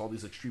 she does all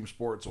these extreme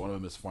sports. One of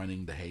them is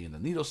finding the hay in the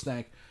needle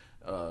stack,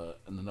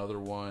 And another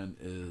one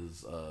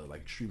is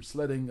like extreme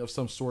sledding of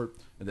some sort.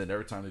 And then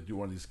every time they do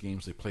one of these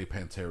games, they play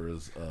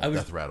Pantera's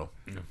Death Rattle.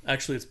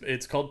 Actually,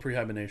 it's called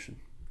Prehibernation.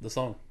 The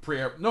song.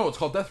 No, it's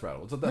called Death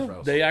Rattle. It's a Death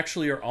Rattle. They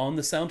actually are on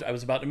the sound. I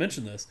was about to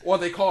mention this. Well,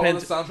 they call it on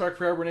the soundtrack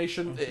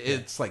Prehibernation.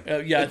 It's like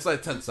it's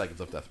like 10 seconds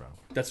of Death Rattle.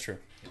 That's true.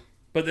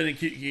 But then it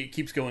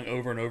keeps going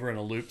over and over in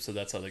a loop, so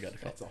that's how they got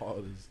it. That's all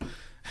it is.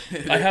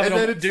 I have and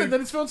it then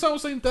it's Phil Anselmo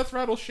saying Death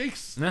Rattle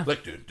shakes. Yeah.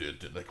 Like,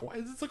 dude, like, why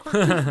is this a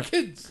cartoon for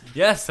kids?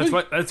 Yes, that's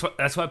why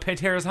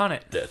Pantera's on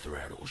it. Death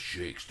Rattle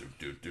shakes.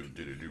 Do.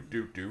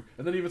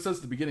 And then it even says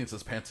at the beginning, it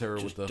says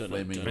Pantera with the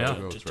flaming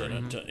logo.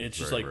 It's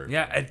just like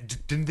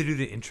didn't they do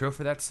the intro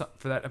for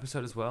that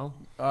episode as well?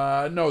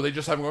 No, they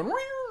just have them going,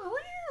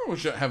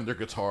 which having their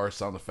guitar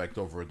sound effect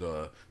over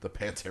the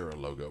Pantera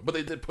logo. But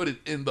they did put it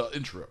in the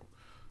intro.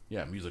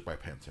 Yeah, music by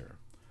Pantera.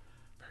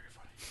 Very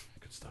funny.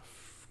 Good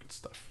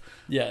stuff.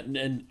 Yeah,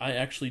 and I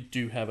actually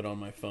do have it on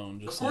my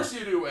phone. Of course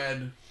you do,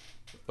 Ed.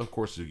 Of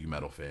course you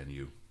metal fan,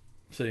 you.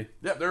 See?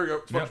 Yeah, there we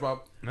go.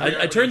 SpongeBob. Yep.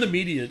 I turned the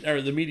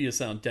media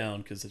sound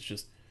down because it's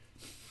just...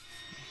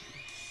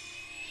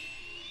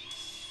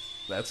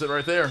 That's it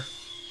right there.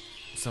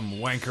 Some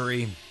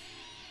wankery.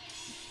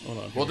 Hold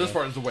on. Well, this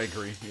part is the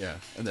wankery, yeah.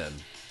 And then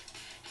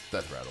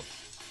Death Rattle.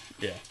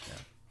 Yeah.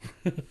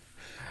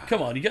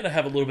 Come on, you got to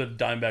have a little bit of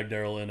Dimebag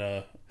Darrell in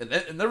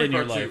every in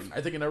your cartoon. life.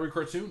 I think in every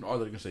cartoon. Oh,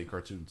 they're going to say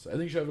cartoons. I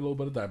think you should have a little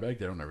bit of Dimebag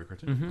Darrell in every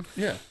cartoon.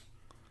 Mm-hmm. Yeah.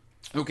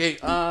 Okay,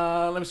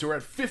 let me see. We're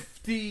at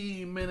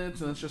 50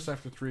 minutes, and it's just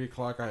after 3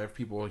 o'clock. I have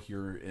people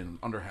here in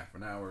under half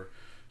an hour.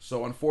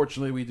 So,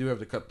 unfortunately, we do have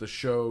to cut the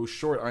show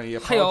short. I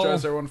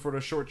apologize, everyone, for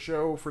the short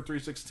show for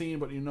 316,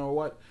 but you know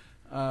what?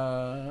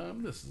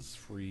 This is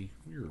free.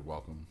 You're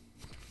welcome.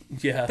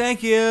 Yeah.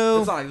 Thank you.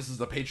 It's not like this is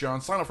the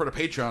Patreon. Sign up for the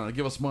Patreon and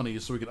give us money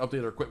so we can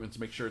update our equipment to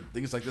make sure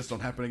things like this don't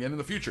happen again in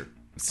the future.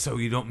 So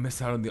you don't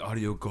miss out on the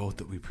audio gold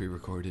that we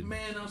pre-recorded.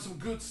 Man, that was some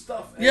good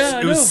stuff.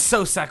 Yeah, it was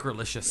so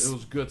sacrilegious. It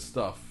was good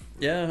stuff.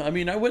 Yeah, I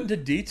mean, I went into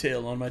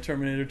detail on my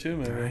Terminator 2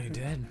 movie. Yeah, you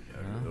did.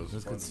 It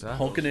was good stuff.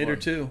 Hulkinator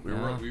 2.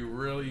 We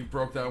really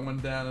broke that one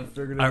down and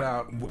figured it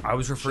out. I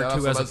was referred Shout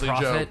to out as a Leslie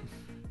prophet. Joe.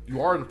 You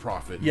are the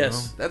prophet.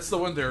 Yes. That's the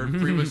one there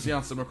previously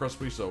on Cinema Crust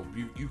so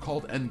you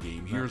called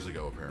Endgame years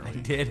ago, apparently. I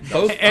did.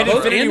 Both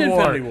Infinity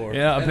War. War.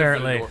 Yeah, And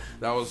apparently. Infinity War.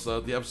 That was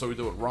the episode we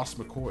did with Ross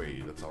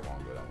McCoy. That's how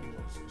long ago that one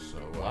was.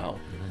 So, Wow.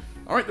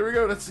 All right, there we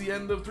go. That's the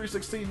end of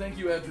 316. Thank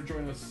you, Ed, for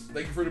joining us.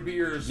 Thank you for the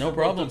beers. No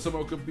problem.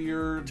 Tomoka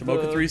beer.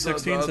 Tomoka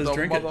 316 says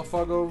drink it.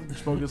 Motherfucker.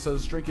 Smoka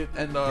says drink it.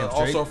 And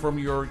also from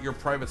your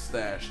private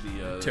stash,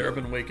 the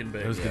Terrapin Wake and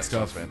Bake. That was good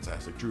stuff.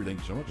 Fantastic. Drew, thank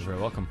you so much. You're very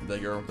welcome.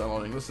 Thank you for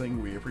downloading and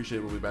listening. We appreciate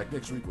it. We'll be back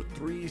next week with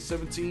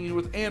 317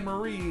 with Anne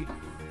Marie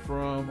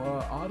from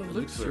Odd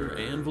Elixir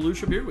and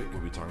Volusia Beer Week.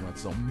 We'll be talking about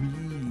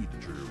some mead,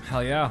 Drew.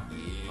 Hell yeah.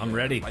 I'm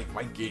ready. Like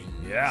Vikings.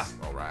 Yeah.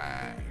 All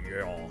right.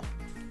 Yeah.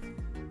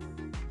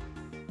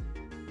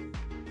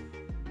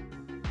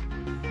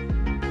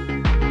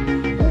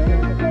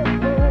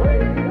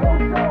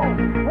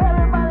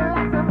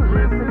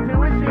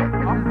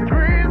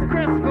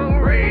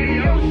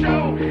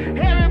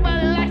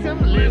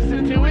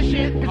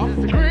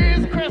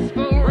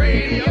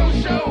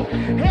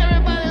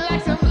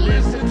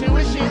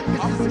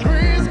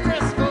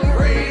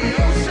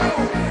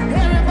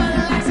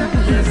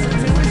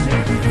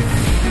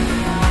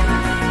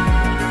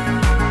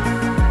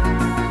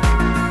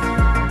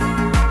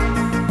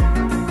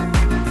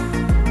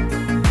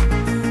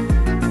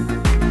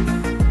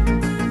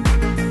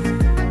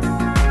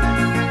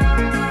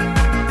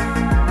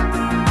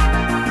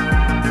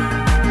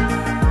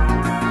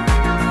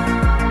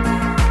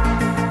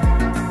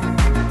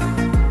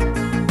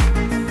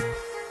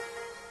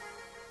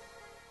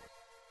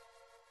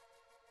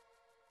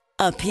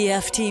 A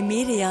PFT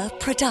Media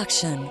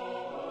production.